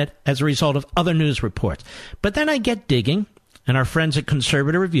presented as a result of other news reports. But then I get digging, and our friends at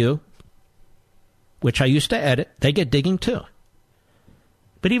Conservative Review, which I used to edit, they get digging too.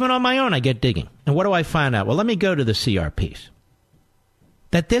 But even on my own, I get digging. And what do I find out? Well, let me go to the CRPs.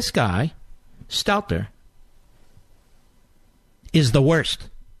 That this guy, Stelter, is the worst.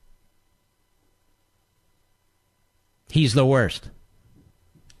 He's the worst.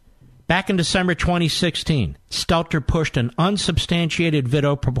 Back in December 2016, Stelter pushed an unsubstantiated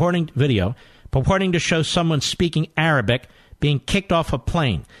video purporting to show someone speaking Arabic being kicked off a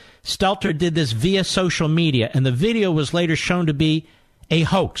plane. Stelter did this via social media, and the video was later shown to be a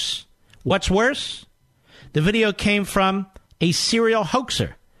hoax. What's worse? The video came from a serial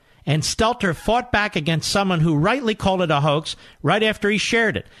hoaxer, and Stelter fought back against someone who rightly called it a hoax right after he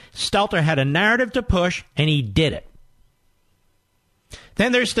shared it. Stelter had a narrative to push, and he did it.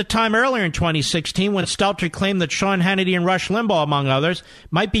 Then there's the time earlier in 2016 when Stelter claimed that Sean Hannity and Rush Limbaugh, among others,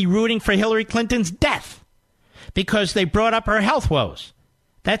 might be rooting for Hillary Clinton's death because they brought up her health woes.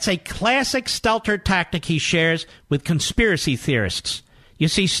 That's a classic Stelter tactic he shares with conspiracy theorists. You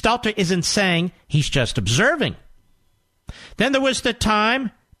see, Stelter isn't saying, he's just observing. Then there was the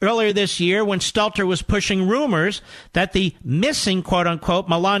time earlier this year when Stelter was pushing rumors that the missing, quote-unquote,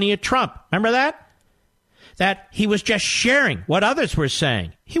 Melania Trump, remember that? That he was just sharing what others were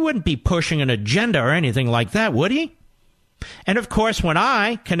saying. He wouldn't be pushing an agenda or anything like that, would he? And, of course, when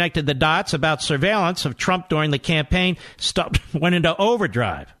I connected the dots about surveillance of Trump during the campaign, Stelter went into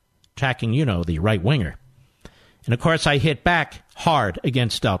overdrive, attacking, the right-winger. And, of course, I hit back hard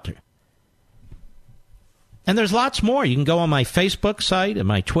against Stelter. And there's lots more. You can go on my Facebook site and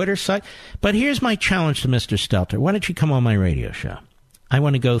my Twitter site. But here's my challenge to Mr. Stelter. Why don't you come on my radio show? I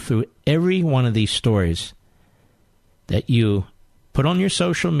want to go through every one of these stories that you put on your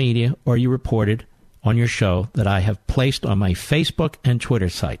social media or you reported on your show that I have placed on my Facebook and Twitter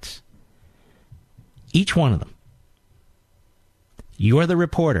sites. Each one of them. You're the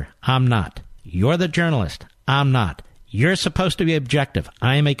reporter. I'm not. You're the journalist. I'm not. You're supposed to be objective.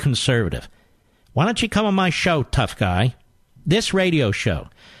 I am a conservative. Why don't you come on my show, tough guy? This radio show.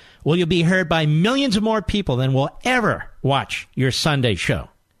 Will you be heard by millions of more people than will ever watch your Sunday show?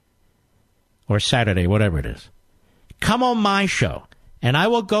 Or Saturday, whatever it is. Come on my show, and I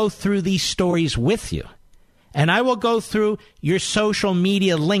will go through these stories with you. And I will go through your social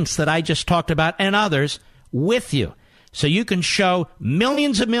media links that I just talked about and others with you. So you can show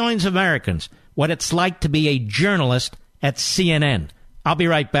millions of Americans what it's like to be a journalist at CNN. I'll be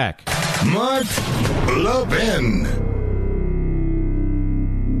right back. Mark Levin.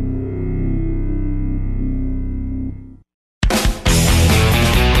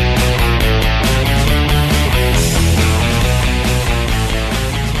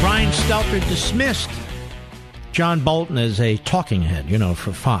 Brian Stelter dismissed John Bolton as a talking head,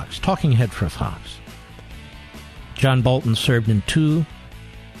 for Fox. Talking head for Fox. John Bolton served in 2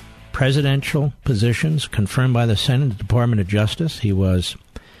 presidential positions confirmed by the Senate and the Department of Justice. He was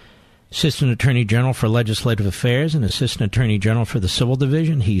Assistant Attorney General for Legislative Affairs and Assistant Attorney General for the Civil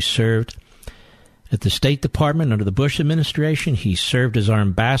Division. He served at the State Department under the Bush administration. He served as our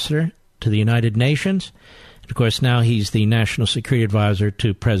ambassador to the United Nations. And of course, now he's the National Security Advisor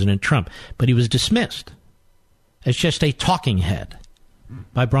to President Trump. But he was dismissed as just a talking head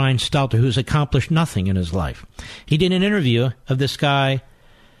by Brian Stelter, who's accomplished nothing in his life. He did an interview of this guy,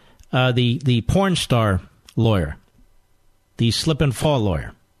 the porn star lawyer, the slip and fall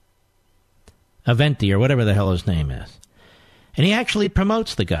lawyer, Aventi, or whatever the hell his name is. And he actually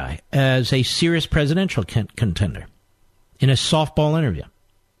promotes the guy as a serious presidential contender in a softball interview.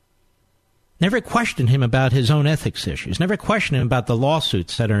 Never questioned him about his own ethics issues. Never questioned him about the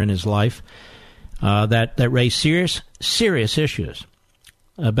lawsuits that are in his life that raise serious issues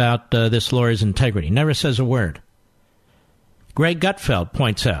about this lawyer's integrity. Never says a word. Greg Gutfeld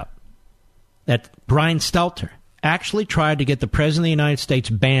points out that Brian Stelter actually tried to get the President of the United States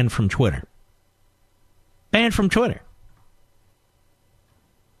banned from Twitter. Banned from Twitter.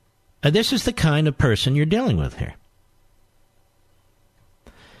 This is the kind of person you're dealing with here.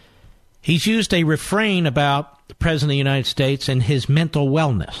 He's used a refrain about the President of the United States and his mental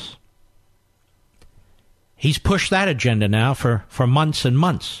wellness. He's pushed that agenda now for months and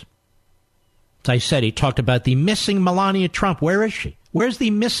months. As I said, he talked about the missing Melania Trump. Where is she? Where's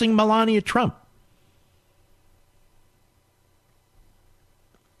the missing Melania Trump?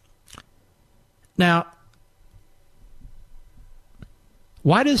 Now,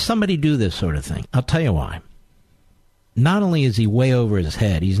 why does somebody do this sort of thing? I'll tell you why. Not only is he way over his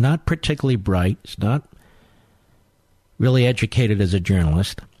head, he's not particularly bright, he's not really educated as a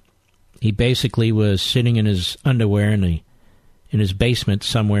journalist. He basically was sitting in his underwear in his basement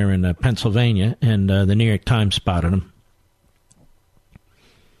somewhere in Pennsylvania, and the New York Times spotted him.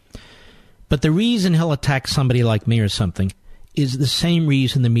 But the reason he'll attack somebody like me or something is the same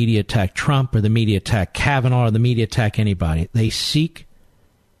reason the media attack Trump or the media attack Kavanaugh or the media attack anybody. They seek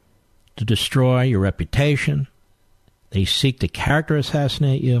to destroy your reputation. They seek to character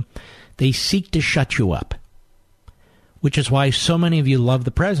assassinate you. They seek to shut you up, which is why so many of you love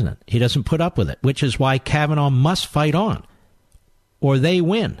the president. He doesn't put up with it, which is why Kavanaugh must fight on, or they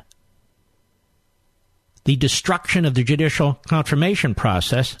win. The destruction of the judicial confirmation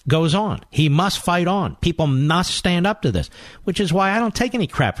process goes on. He must fight on. People must stand up to this, which is why I don't take any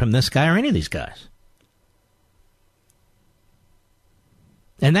crap from this guy or any of these guys.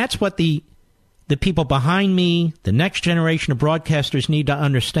 And that's what the people behind me, the next generation of broadcasters need to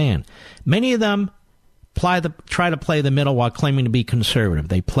understand. Many of them try to play the middle while claiming to be conservative.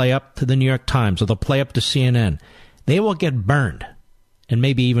 They play up to the New York Times or they'll play up to CNN. They will get burned and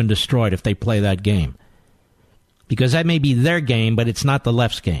maybe even destroyed if they play that game. Because that may be their game, but it's not the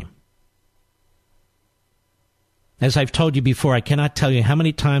left's game. As I've told you before, I cannot tell you how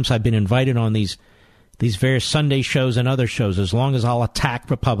many times I've been invited on these various Sunday shows and other shows, as long as I'll attack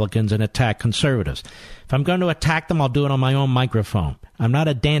Republicans and attack conservatives. If I'm going to attack them, I'll do it on my own microphone. I'm not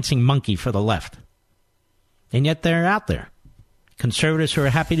a dancing monkey for the left. And yet they're out there. Conservatives who are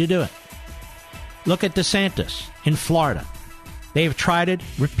happy to do it. Look at DeSantis in Florida. They've tried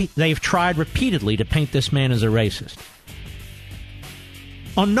repeatedly to paint this man as a racist.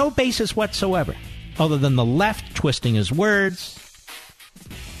 On no basis whatsoever, other than the left twisting his words,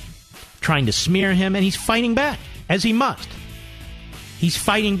 trying to smear him, and he's fighting back, as he must. He's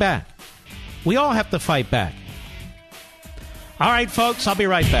fighting back. We all have to fight back. All right, folks, I'll be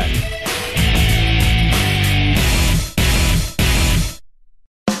right back.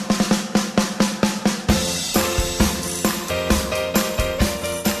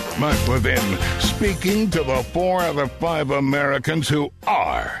 Mark Levin, speaking to the 4 out of 5 Americans who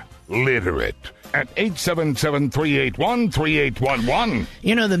are literate. At 877-381-3811.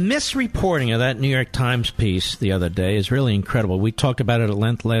 You know, the misreporting of that New York Times piece the other day is really incredible. We talked about it at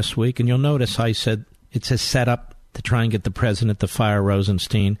length last week, and you'll notice I said it's a setup to try and get the president to fire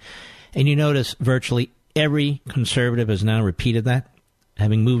Rosenstein. And you notice virtually every conservative has now repeated that,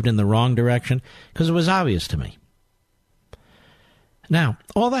 having moved in the wrong direction, because it was obvious to me. Now,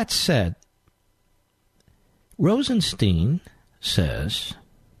 all that said, Rosenstein says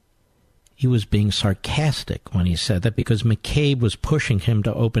he was being sarcastic when he said that because McCabe was pushing him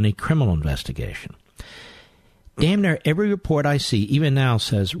to open a criminal investigation. Damn near every report I see, even now,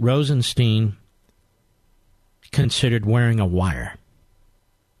 says Rosenstein considered wearing a wire.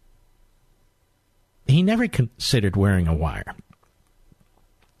 He never considered wearing a wire.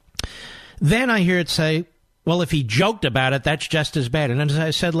 Then I hear it say, well, if he joked about it, that's just as bad. And as I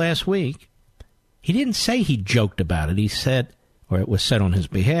said last week, he didn't say he joked about it. He said, or it was said on his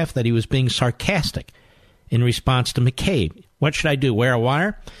behalf, that he was being sarcastic in response to McCabe. What should I do, wear a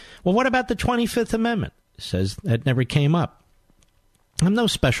wire? Well, what about the 25th Amendment? It says that never came up. I'm no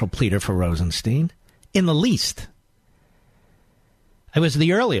special pleader for Rosenstein, in the least. I was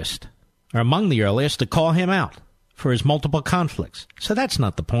the earliest, or among the earliest, to call him out for his multiple conflicts. So that's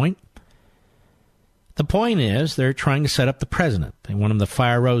not the point. The point is they're trying to set up the president. They want him to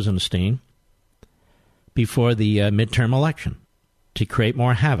fire Rosenstein before the midterm election to create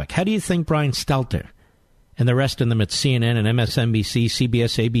more havoc. How do you think Brian Stelter and the rest of them at CNN and MSNBC,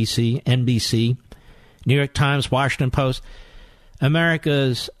 CBS, ABC, NBC, New York Times, Washington Post,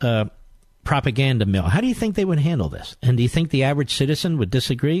 America's propaganda mill, how do you think they would handle this? And do you think the average citizen would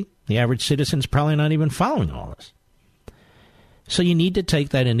disagree? The average citizen's probably not even following all this. So you need to take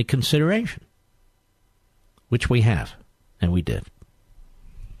that into consideration, which we have, and we did.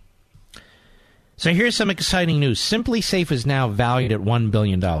 So here's some exciting news. Simply Safe is now valued at $1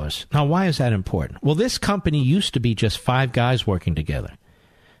 billion. Now, why is that important? Well, this company used to be just 5 guys working together.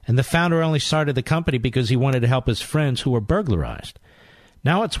 And the founder only started the company because he wanted to help his friends who were burglarized.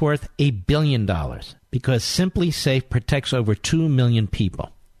 Now it's worth $1 billion because Simply Safe protects over 2 million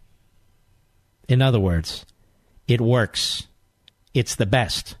people. In other words, it works. It's the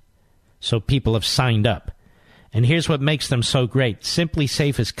best. So people have signed up. And here's what makes them so great. Simply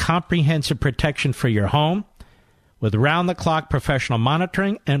Safe is comprehensive protection for your home with round-the-clock professional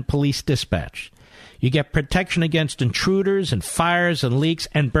monitoring and police dispatch. You get protection against intruders and fires and leaks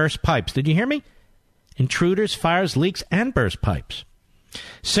and burst pipes. Did you hear me? Intruders, fires, leaks, and burst pipes.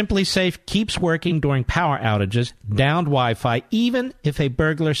 Simply Safe keeps working during power outages, downed Wi-Fi, even if a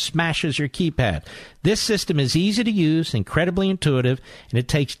burglar smashes your keypad. This system is easy to use, incredibly intuitive, and it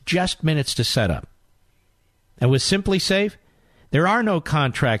takes just minutes to set up. And with Simply Safe, there are no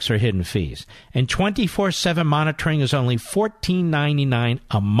contracts or hidden fees. And 24/7 monitoring is only $14.99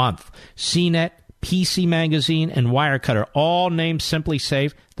 a month. CNET, PC Magazine, and Wirecutter all named Simply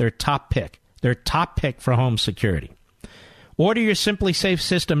Safe their top pick. Their top pick for home security. Order your Simply Safe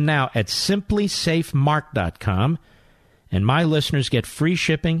system now at simplysafemark.com. And my listeners get free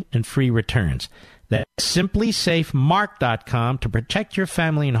shipping and free returns. That's simplysafemark.com to protect your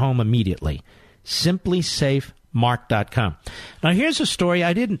family and home immediately. simplysafemark.com. Now, here's a story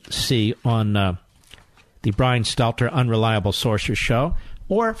I didn't see on the Brian Stelter Unreliable Sources show,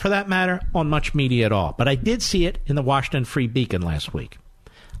 or, for that matter, on much media at all. But I did see it in the Washington Free Beacon last week.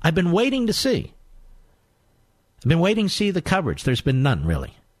 I've been waiting to see. I've been waiting to see the coverage. There's been none,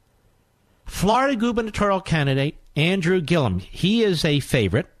 really. Florida gubernatorial candidate Andrew Gillum, he is a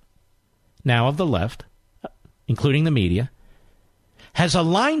favorite, now of the left, including the media, has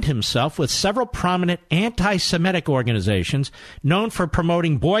aligned himself with several prominent anti-Semitic organizations known for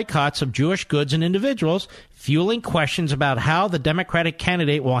promoting boycotts of Jewish goods and individuals, fueling questions about how the Democratic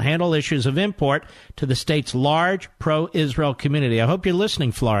candidate will handle issues of import to the state's large pro-Israel community. I hope you're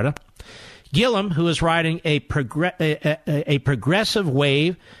listening, Florida. Gillum, who is riding a progressive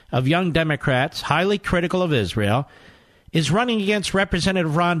wave of young Democrats highly critical of Israel, is running against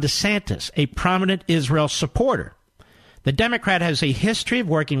Representative Ron DeSantis, a prominent Israel supporter. The Democrat has a history of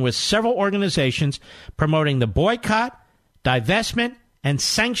working with several organizations promoting the boycott, divestment, and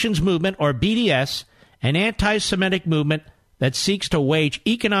sanctions movement, or BDS, an anti-Semitic movement that seeks to wage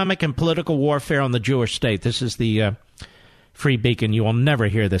economic and political warfare on the Jewish state. This is the Free Beacon. You will never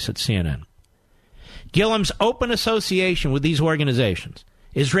hear this at CNN. Gillum's open association with these organizations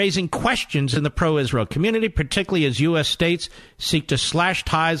is raising questions in the pro-Israel community, particularly as U.S. states seek to slash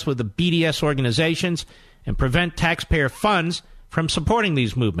ties with the BDS organizations and prevent taxpayer funds from supporting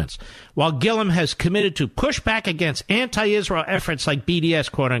these movements. While Gillum has committed to push back against anti-Israel efforts like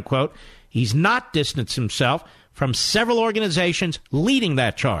BDS, quote-unquote, he's not distanced himself from several organizations leading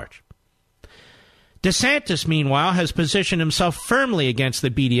that charge. DeSantis, meanwhile, has positioned himself firmly against the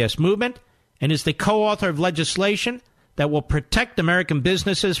BDS movement and is the co-author of legislation that will protect American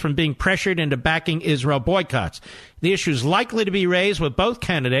businesses from being pressured into backing Israel boycotts. The issue is likely to be raised with both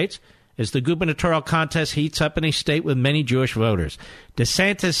candidates as the gubernatorial contest heats up in a state with many Jewish voters.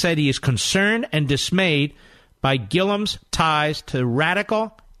 DeSantis said he is concerned and dismayed by Gillum's ties to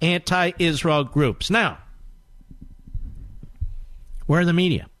radical anti-Israel groups. Now, where are the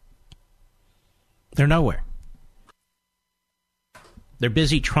media? They're nowhere. They're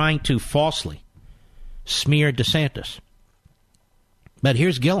busy trying to falsely smear DeSantis. But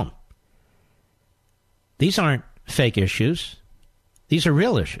here's Gillum. These aren't fake issues. These are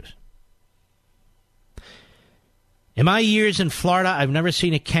real issues. In my years in Florida, I've never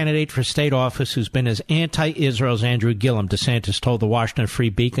seen a candidate for state office who's been as anti-Israel as Andrew Gillum, DeSantis told the Washington Free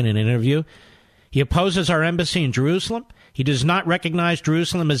Beacon in an interview. He opposes our embassy in Jerusalem. He does not recognize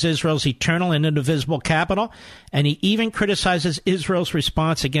Jerusalem as Israel's eternal and indivisible capital, and he even criticizes Israel's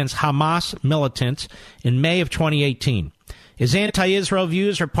response against Hamas militants in May of 2018. His anti-Israel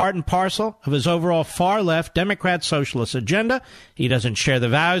views are part and parcel of his overall far-left Democrat socialist agenda. He doesn't share the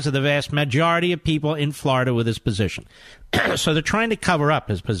values of the vast majority of people in Florida with his position. So they're trying to cover up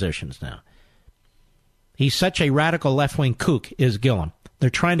his positions now. He's such a radical left-wing kook, is Gillum. They're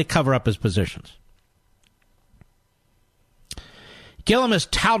trying to cover up his positions. Gillum has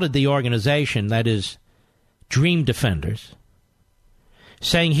touted the organization that is Dream Defenders,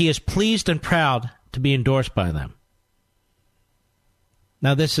 saying he is pleased and proud to be endorsed by them.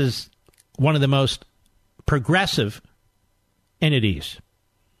 Now, this is one of the most progressive entities.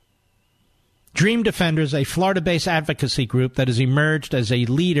 Dream Defenders, a Florida-based advocacy group that has emerged as a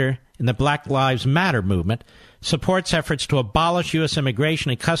leader in the Black Lives Matter movement, supports efforts to abolish U.S.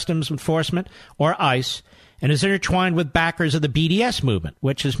 Immigration and Customs Enforcement, or ICE, and is intertwined with backers of the BDS movement,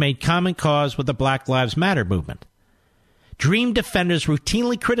 which has made common cause with the Black Lives Matter movement. Dream Defenders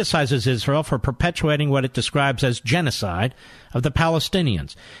routinely criticizes Israel for perpetuating what it describes as genocide of the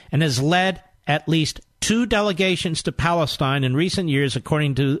Palestinians, and has led at least 2 delegations to Palestine in recent years,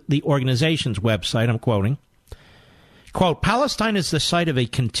 according to the organization's website. I'm quoting. Quote, Palestine is the site of a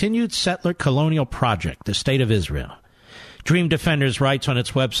continued settler colonial project, the State of Israel. Dream Defenders writes on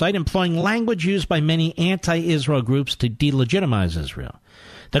its website, employing language used by many anti-Israel groups to delegitimize Israel.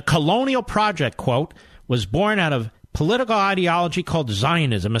 The colonial project, quote, was born out of political ideology called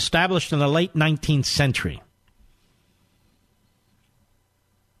Zionism, established in the late 19th century.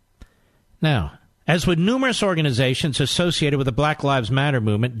 Now, as with numerous organizations associated with the Black Lives Matter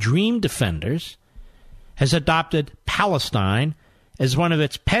movement, Dream Defenders has adopted Palestine as one of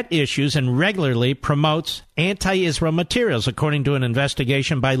its pet issues and regularly promotes anti-Israel materials, according to an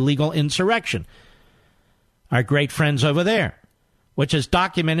investigation by Legal Insurrection, our great friends over there, which has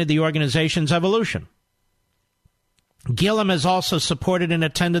documented the organization's evolution. Gillum has also supported and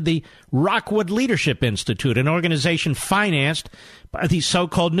attended the Rockwood Leadership Institute, an organization financed by the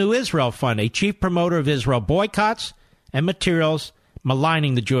so-called New Israel Fund, a chief promoter of Israel boycotts and materials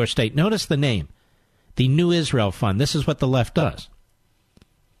maligning the Jewish state. Notice the name, the New Israel Fund. This is what the left does.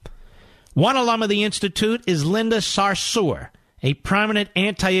 One alum of the Institute is Linda Sarsour, a prominent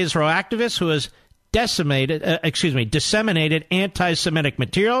anti-Israel activist who has disseminated anti-Semitic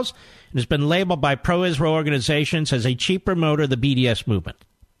materials and has been labeled by pro-Israel organizations as a chief promoter of the BDS movement.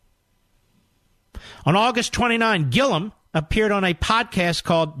 On August 29, Gillum appeared on a podcast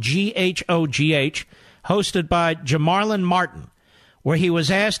called GHOGH, hosted by Jamarlin Martin, where he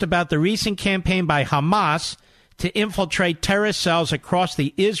was asked about the recent campaign by Hamas to infiltrate terrorist cells across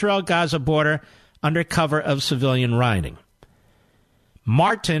the Israel-Gaza border under cover of civilian rioting.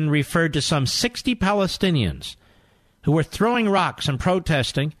 Martin referred to some 60 Palestinians who were throwing rocks and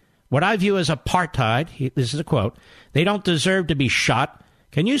protesting what I view as apartheid. This is a quote. They don't deserve to be shot.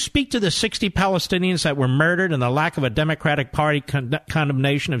 Can you speak to the 60 Palestinians that were murdered and the lack of a Democratic Party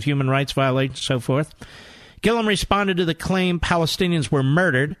condemnation of human rights violations and so forth? Gillum responded to the claim Palestinians were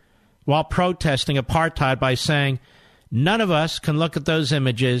murdered while protesting apartheid by saying, none of us can look at those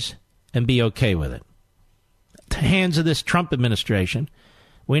images and be okay with it. At the hands of this Trump administration,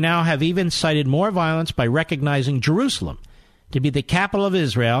 we now have even cited more violence by recognizing Jerusalem to be the capital of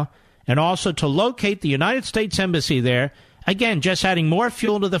Israel and also to locate the United States Embassy there, again, just adding more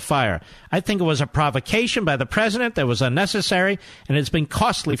fuel to the fire. I think it was a provocation by the president that was unnecessary, and it's been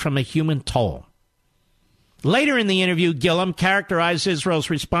costly from a human toll. Later in the interview, Gillum characterized Israel's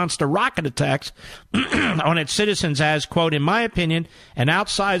response to rocket attacks on its citizens as, quote, in my opinion, an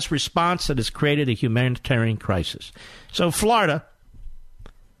outsized response that has created a humanitarian crisis. So Florida,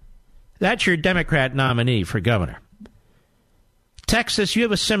 that's your Democrat nominee for governor. Texas, you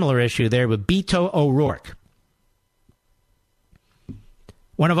have a similar issue there with Beto O'Rourke.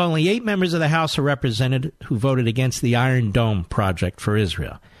 One of only 8 members of the House of Representatives who voted against the Iron Dome project for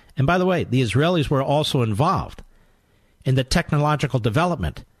Israel. And by the way, the Israelis were also involved in the technological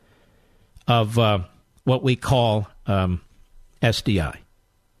development of what we call SDI.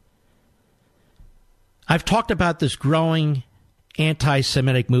 I've talked about this growing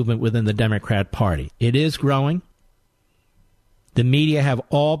anti-Semitic movement within the Democrat Party. It is growing. The media have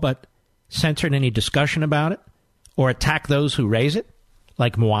all but censored any discussion about it or attacked those who raise it,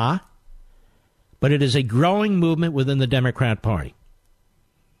 like moi. But it is a growing movement within the Democrat Party.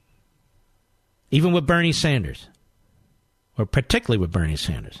 Even with Bernie Sanders, or particularly with Bernie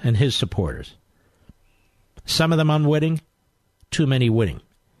Sanders and his supporters. Some of them unwitting, too many witting.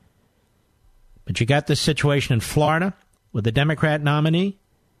 But you got this situation in Florida with the Democrat nominee.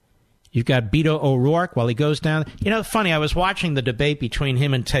 You've got Beto O'Rourke while he goes down. You know, funny, I was watching the debate between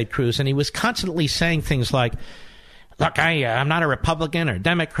him and Ted Cruz, and he was constantly saying things like, look, I'm not a Republican or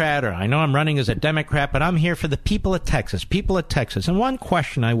Democrat, or I know I'm running as a Democrat, but I'm here for the people of Texas, And one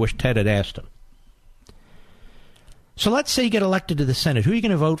question I wish Ted had asked him. So let's say you get elected to the Senate. Who are you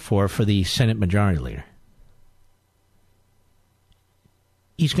going to vote for the Senate Majority Leader?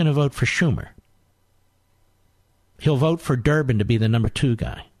 He's going to vote for Schumer. He'll vote for Durbin to be the number 2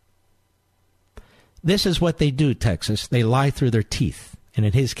 guy. This is what they do, Texas. They lie through their teeth, and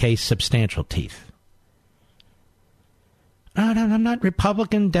in his case, substantial teeth. I'm not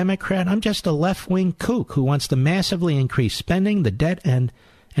Republican, Democrat. I'm just a left-wing kook who wants to massively increase spending, the debt, and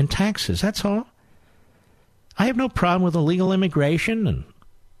taxes. That's all. I have no problem with illegal immigration and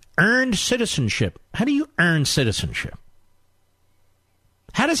earned citizenship. How do you earn citizenship?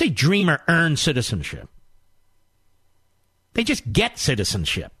 How does a dreamer earn citizenship? They just get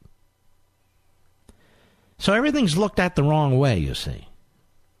citizenship. So everything's looked at the wrong way, you see.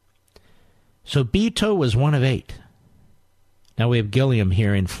 So Beto was one of 8. Now we have Gilliam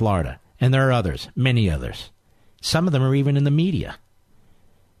here in Florida. And there are others, many others. Some of them are even in the media.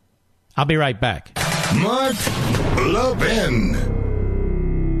 I'll be right back. Mark Levin.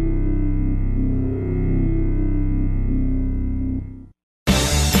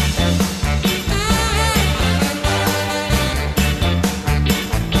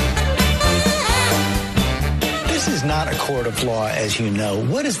 This is not a court of law, as you know.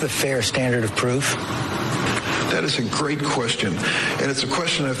 What is the fair standard of proof? That is a great question, and it's a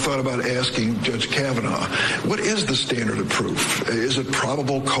question I've thought about asking Judge Kavanaugh. What is the standard of proof? Is it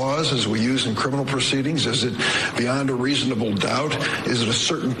probable cause, as we use in criminal proceedings? Is it beyond a reasonable doubt? Is it a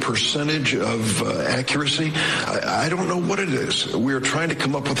certain percentage of accuracy? I don't know what it is. We're trying to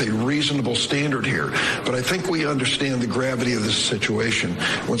come up with a reasonable standard here, but I think we understand the gravity of this situation.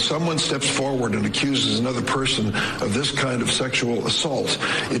 When someone steps forward and accuses another person of this kind of sexual assault,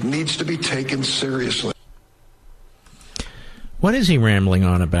 it needs to be taken seriously. What is he rambling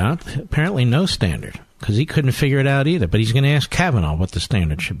on about? Apparently no standard, because he couldn't figure it out either. But he's going to ask Kavanaugh what the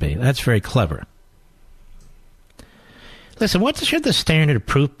standard should be. That's very clever. Listen, what should the standard of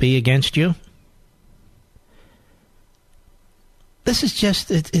proof be against you? This is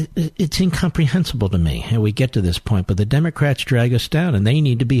just, it's incomprehensible to me how we get to this point. But the Democrats drag us down, and they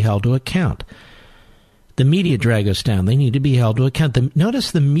need to be held to account. The media drag us down. They need to be held to account.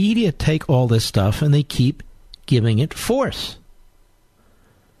 Notice the media take all this stuff, and they keep giving it force.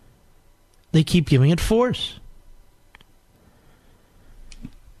 They keep giving it force.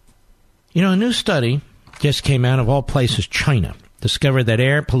 You know, a new study just came out of all places, China. discovered that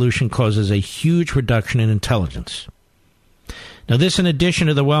air pollution causes a huge reduction in intelligence. Now, this in addition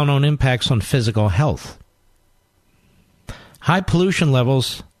to the well-known impacts on physical health. High pollution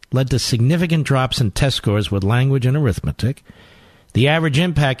levels led to significant drops in test scores with language and arithmetic, the average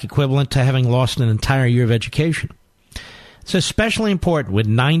impact equivalent to having lost an entire year of education. It's especially important with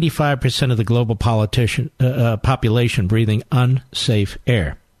 95% of the global population breathing unsafe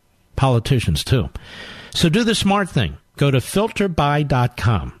air. Politicians, too. So do the smart thing. Go to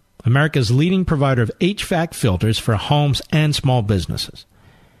filterby.com, America's leading provider of HVAC filters for homes and small businesses.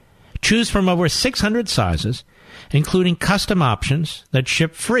 Choose from over 600 sizes, including custom options that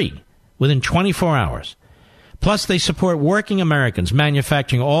ship free within 24 hours. Plus, they support working Americans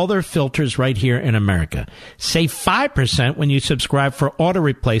manufacturing all their filters right here in America. Save 5% when you subscribe for auto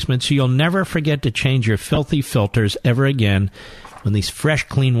replacement, so you'll never forget to change your filthy filters ever again. When these fresh,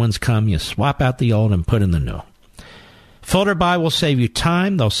 clean ones come, you swap out the old and put in the new. FilterBuy will save you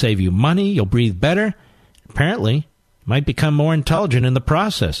time. They'll save you money. You'll breathe better. Apparently, you might become more intelligent in the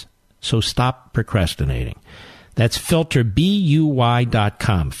process. So stop procrastinating. That's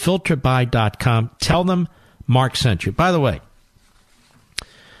filterbuy.com. Filterbuy.com. Tell them Mark sent you. By the way,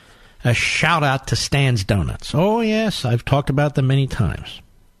 a shout out to Stan's Donuts. Oh, yes, I've talked about them many times.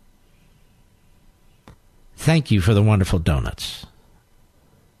 Thank you for the wonderful donuts.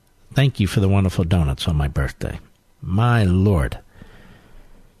 Thank you for the wonderful donuts on my birthday. My Lord.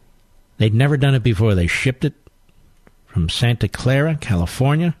 They'd never done it before. They shipped it from Santa Clara,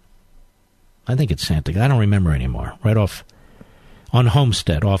 California. I think it's Santa Clara. I don't remember anymore. Right off on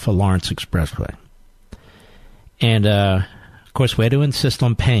Homestead, off of Lawrence Expressway. And, of course, we had to insist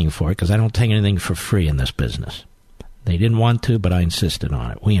on paying for it because I don't take anything for free in this business. They didn't want to, but I insisted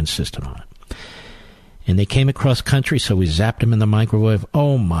on it. We insisted on it. And they came across country, so we zapped them in the microwave.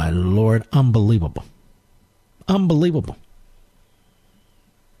 Oh, my Lord. Unbelievable. Unbelievable.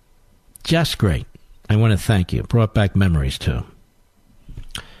 Just great. I want to thank you. It brought back memories, too.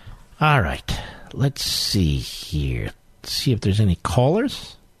 All right. Let's see here. Let's see if there's any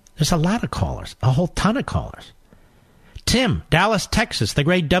callers. There's a lot of callers. A whole ton of callers. Tim, Dallas, Texas, the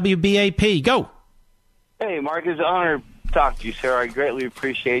great WBAP. Go. Hey, Mark, it's an honor to talk to you, sir. I greatly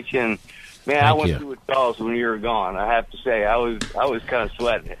appreciate you. And, man, I went through withdrawals when you were gone. I have to say, I was kind of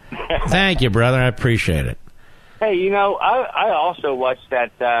sweating it. Thank you, brother. I appreciate it. Hey, you know, I also watched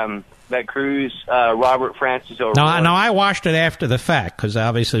that cruise, Robert Francis over. No, I watched it after the fact because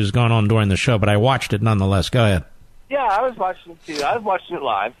obviously it was going on during the show, but I watched it nonetheless. Go ahead. Yeah, I was watching it, too. I was watching it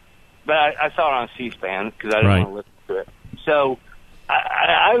live, but I saw it on C-SPAN because I didn't want to listen to it. So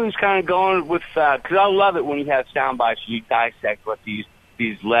I was kind of going with, because I love it when you have sound bites and you dissect what these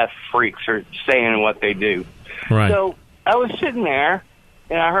left freaks are saying and what they do. Right. So I was sitting there,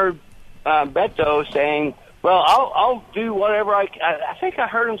 and I heard Beto saying, well, I'll do whatever I think I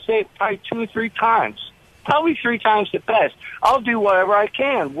heard him say it probably 2 or 3 times, probably 3 times at best. I'll do whatever I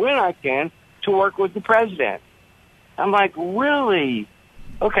can, when I can, to work with the president. I'm like, really?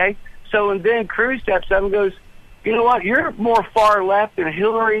 Okay. So, and then Cruz steps up and goes, you know what? You're more far left than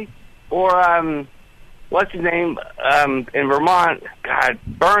Hillary or, what's his name, in Vermont? God,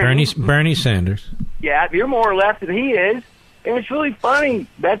 Bernie Sanders. Yeah, you're more left than he is. And it's really funny,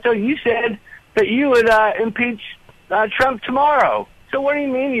 Beto, you said that you would impeach Trump tomorrow. So what do you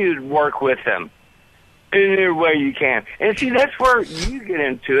mean you'd work with him in every way you can? And see, that's where you get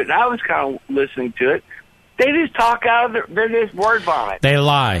into it. And I was kind of listening to it. They just talk out of they're just word vomit. They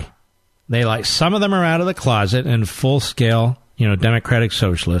lie. Some of them are out of the closet and full-scale, Democratic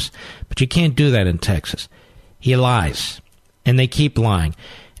socialists, but you can't do that in Texas. He lies, and they keep lying.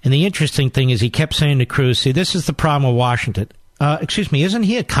 And the interesting thing is he kept saying to Cruz, see, this is the problem with Washington. Excuse me, isn't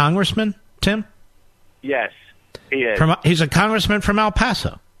he a congressman, Tim? Yes, he is. He's a congressman from El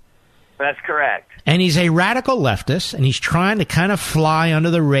Paso. That's correct. And he's a radical leftist, and he's trying to kind of fly under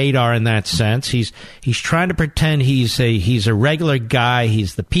the radar in that sense. He's trying to pretend he's a regular guy.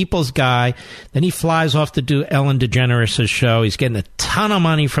 He's the people's guy. Then he flies off to do Ellen DeGeneres' show. He's getting a ton of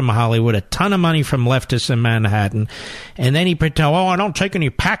money from Hollywood, a ton of money from leftists in Manhattan. And then he pretends, I don't take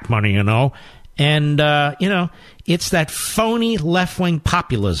any PAC money, And, it's that phony left-wing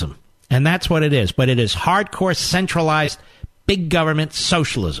populism. And that's what it is. But it is hardcore, centralized, big government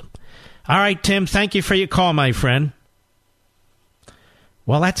socialism. All right, Tim, thank you for your call, my friend.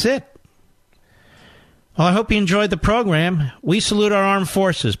 Well, that's it. Well, I hope you enjoyed the program. We salute our armed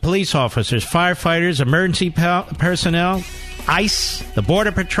forces, police officers, firefighters, emergency personnel, ICE, the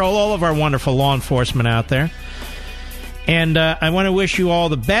Border Patrol, all of our wonderful law enforcement out there. And I want to wish you all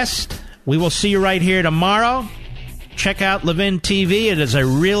the best. We will see you right here tomorrow. Check out Levin TV. It is a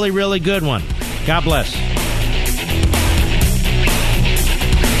really, really good one. God bless.